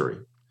that history?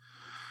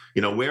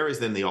 Where is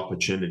then the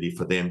opportunity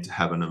for them to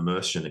have an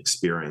immersion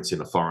experience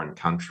in a foreign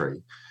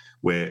country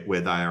where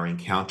they are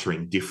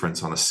encountering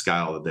difference on a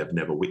scale that they've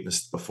never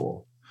witnessed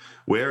before?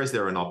 Where is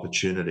there an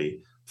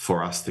opportunity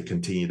for us to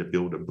continue to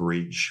build a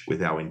bridge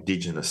with our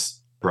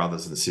Indigenous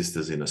brothers and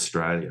sisters in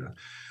Australia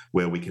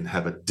where we can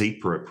have a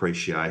deeper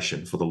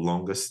appreciation for the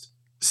longest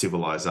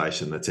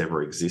civilization that's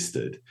ever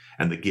existed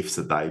and the gifts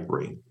that they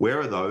bring? Where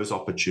are those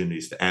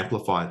opportunities to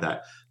amplify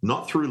that,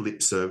 not through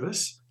lip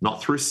service,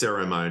 not through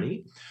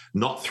ceremony,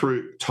 not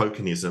through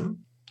tokenism,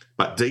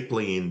 but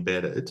deeply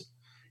embedded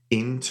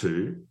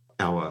into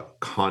our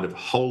kind of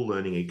whole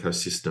learning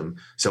ecosystem?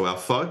 So our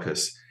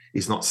focus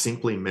is not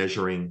simply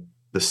measuring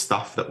the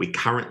stuff that we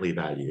currently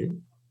value,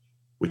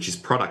 which is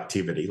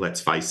productivity,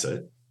 let's face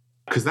it,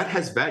 because that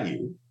has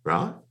value,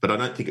 right? But I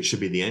don't think it should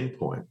be the end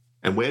point.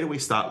 And where do we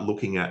start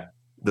looking at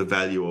the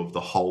value of the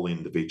whole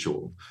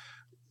individual?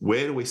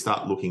 Where do we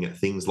start looking at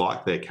things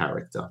like their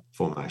character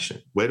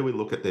formation? Where do we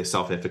look at their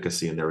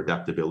self-efficacy and their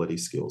adaptability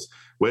skills?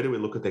 Where do we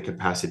look at their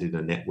capacity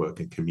to network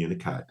and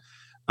communicate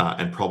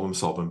and problem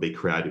solve and be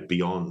creative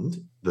beyond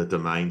the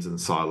domains and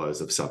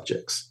silos of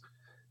subjects?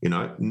 You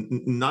know,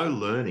 no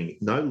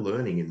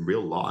learning in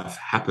real life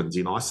happens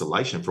in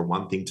isolation from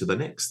one thing to the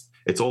next.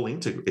 It's all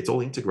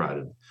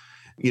integrated.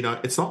 You know,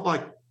 it's not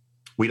like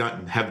we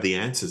don't have the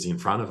answers in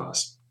front of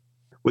us.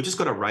 We just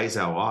got to raise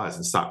our eyes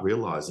and start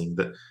realizing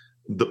that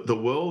the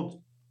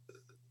world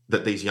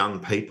that these young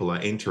people are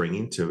entering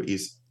into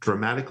is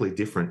dramatically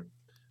different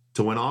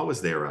to when I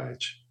was their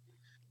age.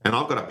 And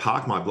I've got to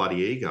park my bloody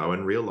ego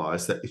and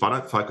realize that if I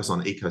don't focus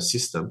on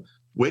ecosystem,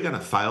 we're going to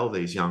fail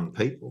these young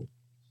people.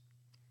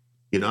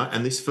 You know,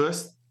 and this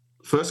first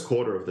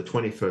quarter of the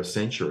 21st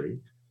century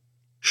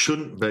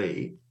shouldn't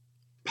be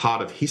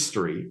part of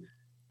history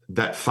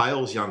that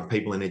fails young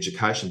people in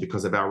education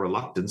because of our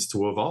reluctance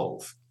to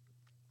evolve.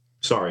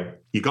 Sorry,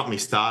 you got me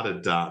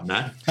started,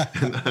 Matt,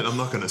 and I'm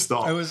not going to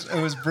stop. It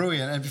was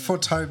brilliant. And before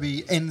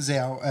Toby ends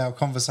our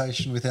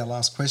conversation with our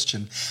last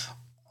question,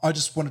 I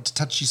just wanted to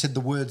touch, you said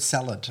the word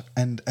salad,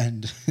 and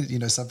you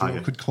know, some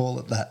people could call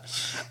it that.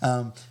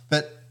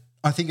 But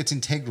I think it's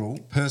integral,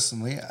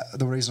 personally.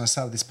 The reason I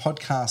started this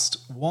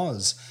podcast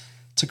was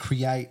to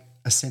create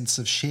a sense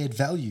of shared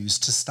values,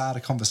 to start a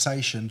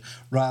conversation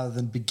rather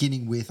than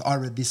beginning with, I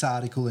read this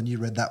article and you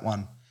read that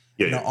one.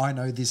 Yeah. You know, I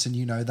know this and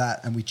you know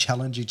that, and we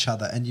challenge each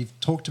other. And you've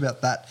talked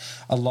about that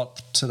a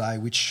lot today,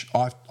 which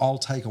I'll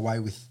take away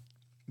with,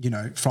 you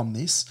know, from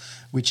this,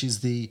 which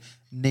is the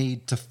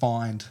need to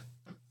find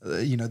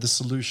you know, the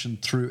solution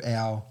through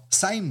our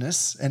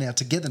sameness and our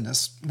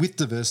togetherness with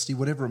diversity,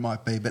 whatever it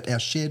might be, but our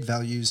shared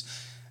values,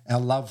 our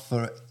love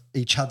for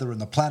each other and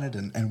the planet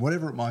and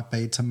whatever it might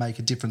be, to make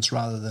a difference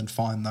rather than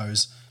find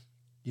those,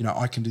 you know,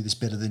 I can do this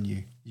better than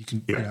you. You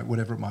can, you know,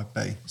 whatever it might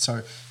be.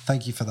 So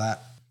thank you for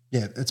that.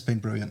 Yeah, it's been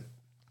brilliant.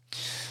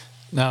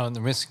 Now, at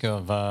the risk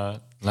of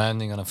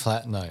landing on a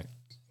flat note,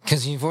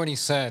 because you've already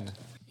said,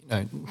 you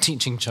know,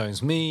 teaching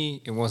chose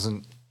me. It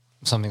wasn't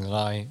something that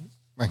I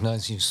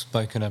recognize. You've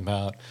spoken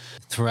about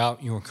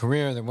throughout your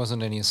career. There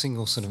wasn't any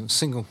single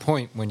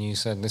point when you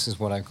said, this is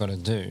what I've got to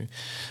do.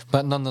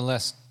 But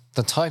nonetheless,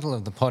 the title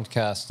of the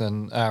podcast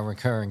and our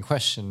recurring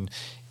question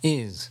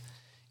is,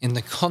 in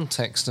the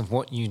context of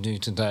what you do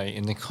today,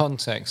 in the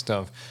context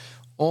of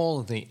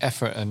all the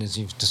effort and, as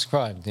you've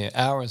described, the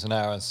hours and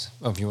hours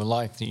of your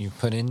life that you've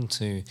put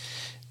into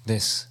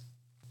this,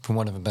 for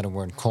want of a better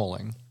word,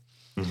 calling.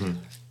 Mm-hmm.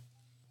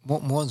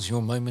 What was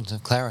your moment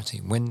of clarity?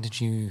 When did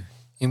you,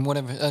 in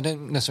whatever, I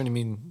don't necessarily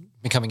mean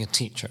becoming a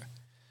teacher,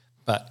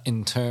 but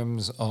in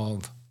terms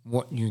of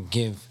what you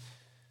give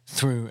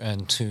through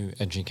and to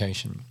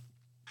education?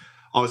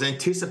 I was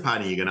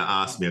anticipating you're going to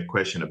ask me a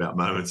question about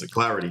moments of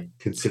clarity,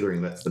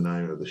 considering that's the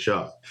name of the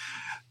show.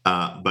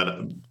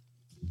 But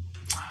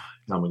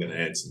how am I going to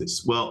answer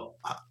this? Well,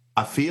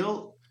 I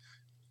feel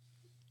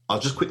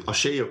I'll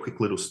share you a quick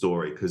little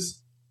story,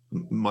 because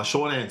my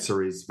short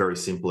answer is very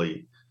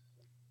simply,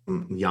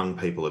 young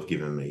people have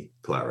given me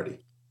clarity.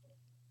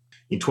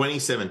 In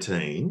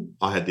 2017,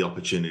 I had the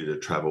opportunity to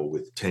travel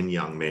with 10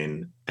 young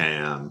men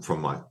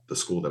from the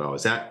school that I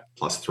was at,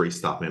 plus 3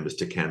 staff members,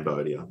 to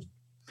Cambodia.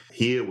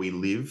 Here we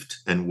lived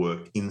and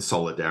worked in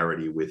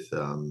solidarity with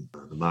the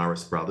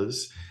Maris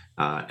brothers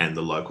and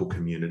the local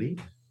community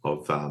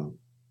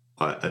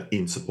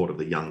in support of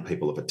the young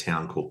people of a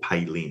town called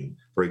Pei Lin,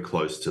 very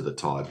close to the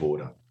Thai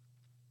border.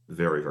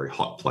 Very, very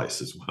hot place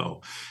as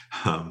well,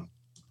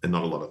 and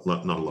not a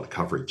lot of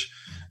coverage.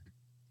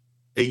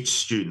 Each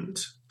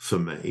student, for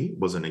me,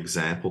 was an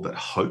example that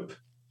hope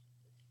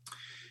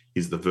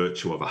is the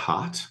virtue of a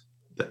heart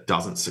that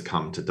doesn't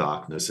succumb to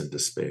darkness and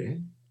despair,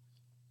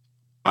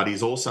 but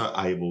is also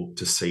able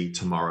to see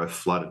tomorrow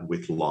flooded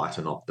with light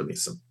and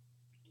optimism.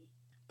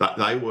 That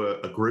they were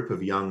a group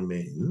of young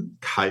men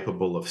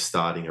capable of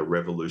starting a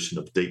revolution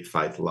of deep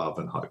faith, love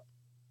and hope.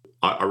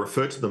 I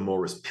refer to them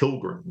more as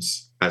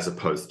pilgrims as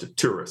opposed to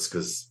tourists,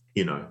 because,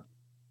 you know,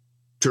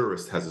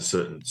 tourist has a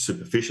certain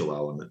superficial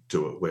element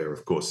to it, where,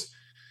 of course,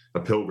 a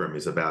pilgrim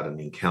is about an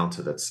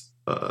encounter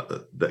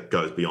that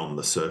goes beyond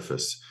the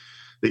surface.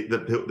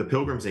 The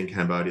pilgrims in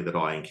Cambodia that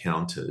I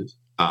encountered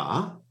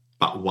are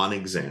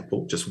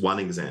but just one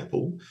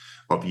example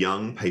of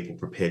young people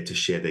prepared to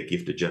share their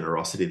gift of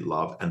generosity,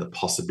 love, and the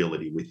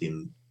possibility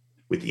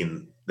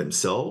within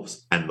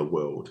themselves and the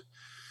world.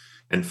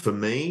 And for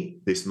me,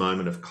 this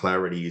moment of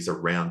clarity is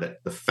around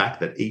that, the fact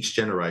that each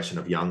generation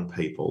of young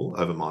people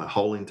over my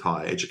whole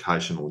entire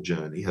educational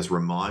journey has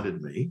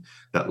reminded me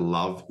that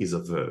love is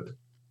a verb.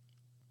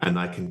 And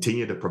they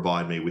continue to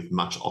provide me with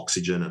much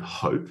oxygen and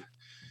hope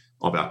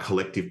of our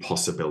collective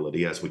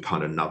possibility as we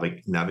kind of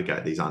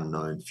navigate these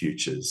unknown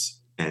futures.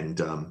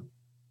 And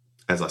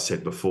as I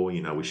said before,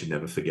 we should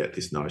never forget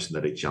this notion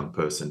that each young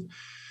person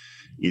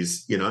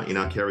is, in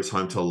our care is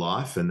home to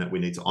life, and that we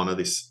need to honour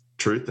this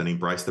truth and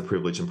embrace the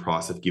privilege and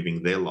price of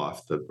giving their life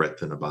the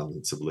breadth and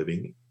abundance of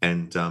living.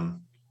 And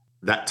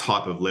that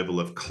type of level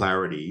of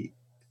clarity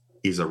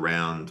is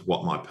around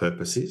what my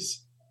purpose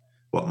is,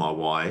 what my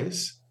why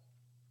is.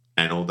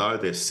 And although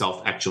there's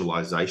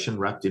self-actualization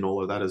wrapped in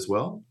all of that as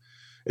well,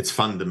 it's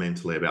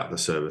fundamentally about the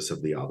service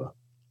of the other.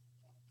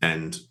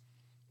 And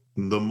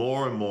the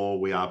more and more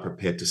we are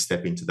prepared to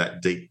step into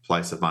that deep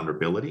place of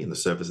vulnerability in the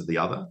service of the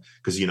other,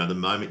 because, the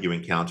moment you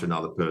encounter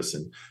another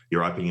person,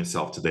 you're opening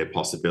yourself to their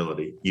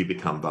possibility, you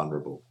become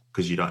vulnerable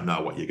because you don't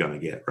know what you're going to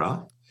get, right?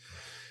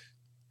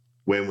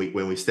 When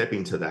we step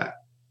into that,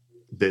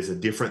 there's a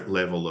different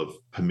level of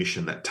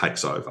permission that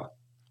takes over,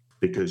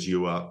 because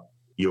you are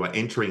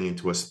entering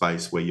into a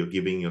space where you're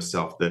giving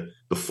yourself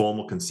the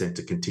formal consent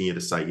to continue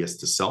to say yes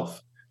to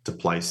self, to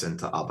place, and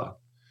to other.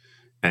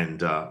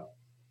 And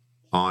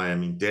I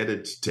am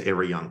indebted to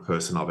every young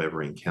person I've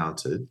ever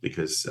encountered,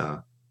 because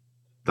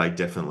they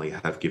definitely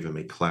have given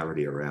me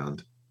clarity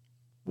around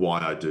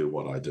why I do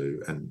what I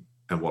do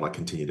and what I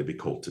continue to be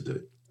called to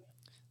do.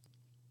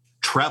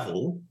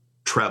 Travel,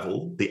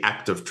 the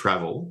act of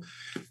travel,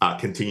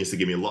 continues to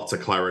give me lots of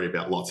clarity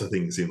about lots of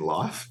things in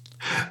life.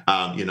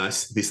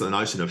 This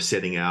notion of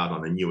setting out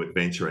on a new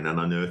adventure and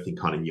unearthing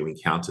kind of new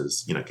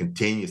encounters,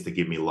 continues to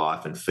give me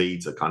life and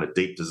feeds a kind of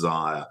deep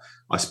desire,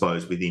 I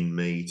suppose, within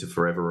me to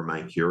forever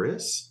remain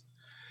curious.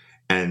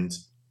 And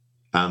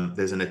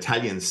there's an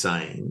Italian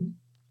saying,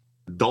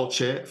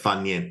 dolce fa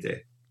niente.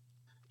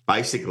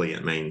 Basically,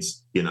 it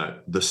means,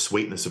 the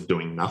sweetness of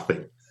doing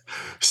nothing.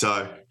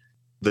 So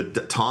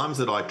the times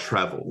that I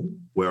travel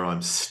where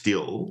I'm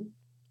still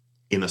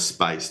in a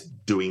space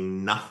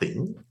doing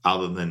nothing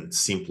other than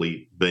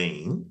simply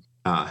being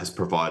has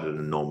provided an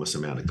enormous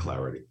amount of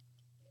clarity.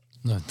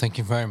 No, thank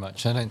you very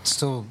much. And it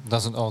still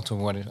doesn't alter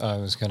what I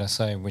was going to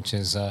say, which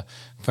is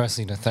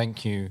firstly to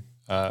thank you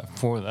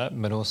for that,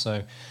 but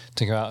also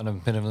to go out on a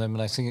bit of a limb.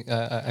 And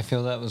I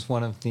feel that was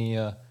one of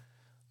the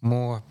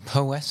more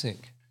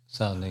poetic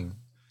sounding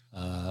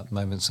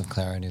moments of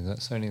clarity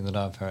that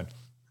I've heard.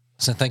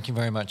 So thank you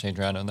very much,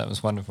 Adriano. That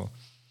was wonderful.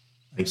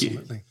 Thank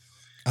Absolutely. you.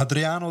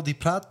 Adriano Di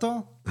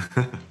Prato,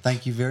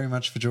 thank you very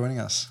much for joining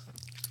us.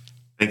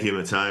 Thank you,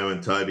 Matteo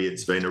and Toby.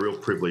 It's been a real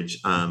privilege,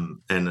 and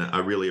I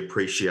really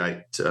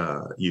appreciate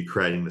you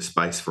creating the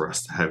space for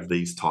us to have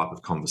these type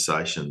of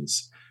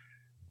conversations.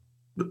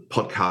 The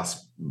podcasts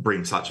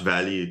bring such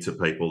value to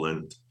people,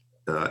 and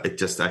it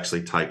just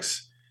actually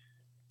takes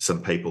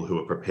some people who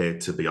are prepared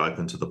to be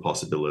open to the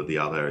possibility of the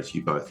other, as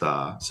you both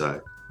are.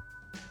 So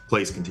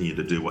please continue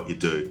to do what you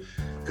do,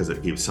 because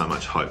it gives so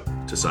much hope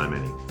to so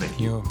many. Thank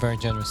you. You're very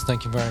generous.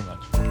 Thank you very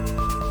much.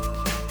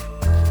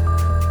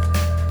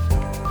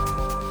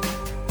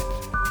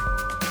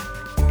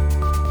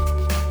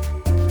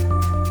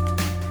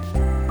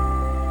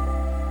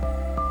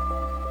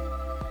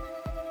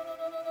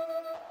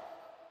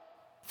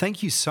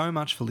 Thank you so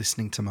much for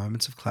listening to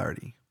Moments of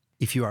Clarity.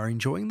 If you are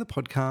enjoying the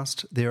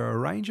podcast, there are a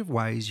range of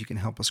ways you can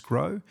help us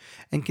grow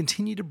and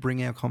continue to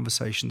bring our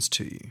conversations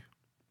to you.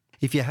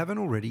 If you haven't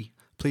already,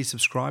 please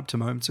subscribe to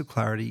Moments of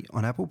Clarity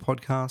on Apple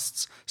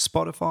Podcasts,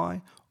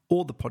 Spotify,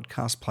 or the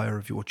podcast player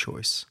of your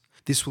choice.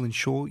 This will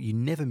ensure you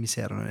never miss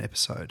out on an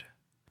episode.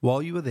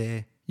 While you are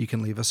there, you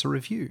can leave us a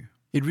review.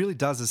 It really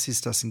does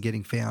assist us in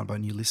getting found by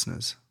new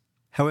listeners.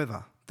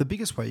 However, the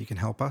biggest way you can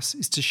help us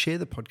is to share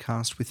the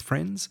podcast with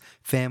friends,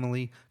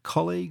 family,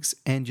 colleagues,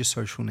 and your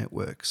social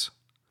networks.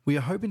 We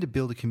are hoping to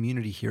build a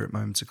community here at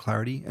Moments of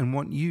Clarity and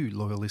want you,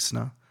 loyal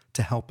listener,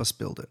 to help us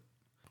build it.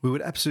 We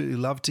would absolutely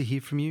love to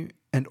hear from you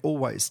and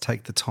always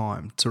take the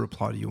time to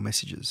reply to your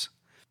messages.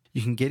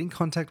 You can get in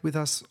contact with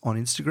us on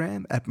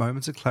Instagram at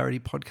Moments of Clarity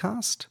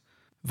Podcast,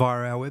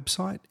 via our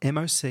website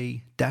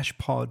moc-pod.com,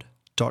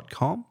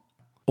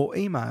 or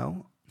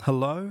email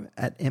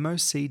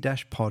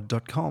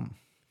hello@moc-pod.com.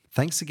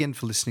 Thanks again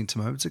for listening to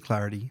Moments of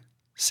Clarity.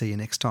 See you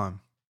next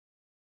time.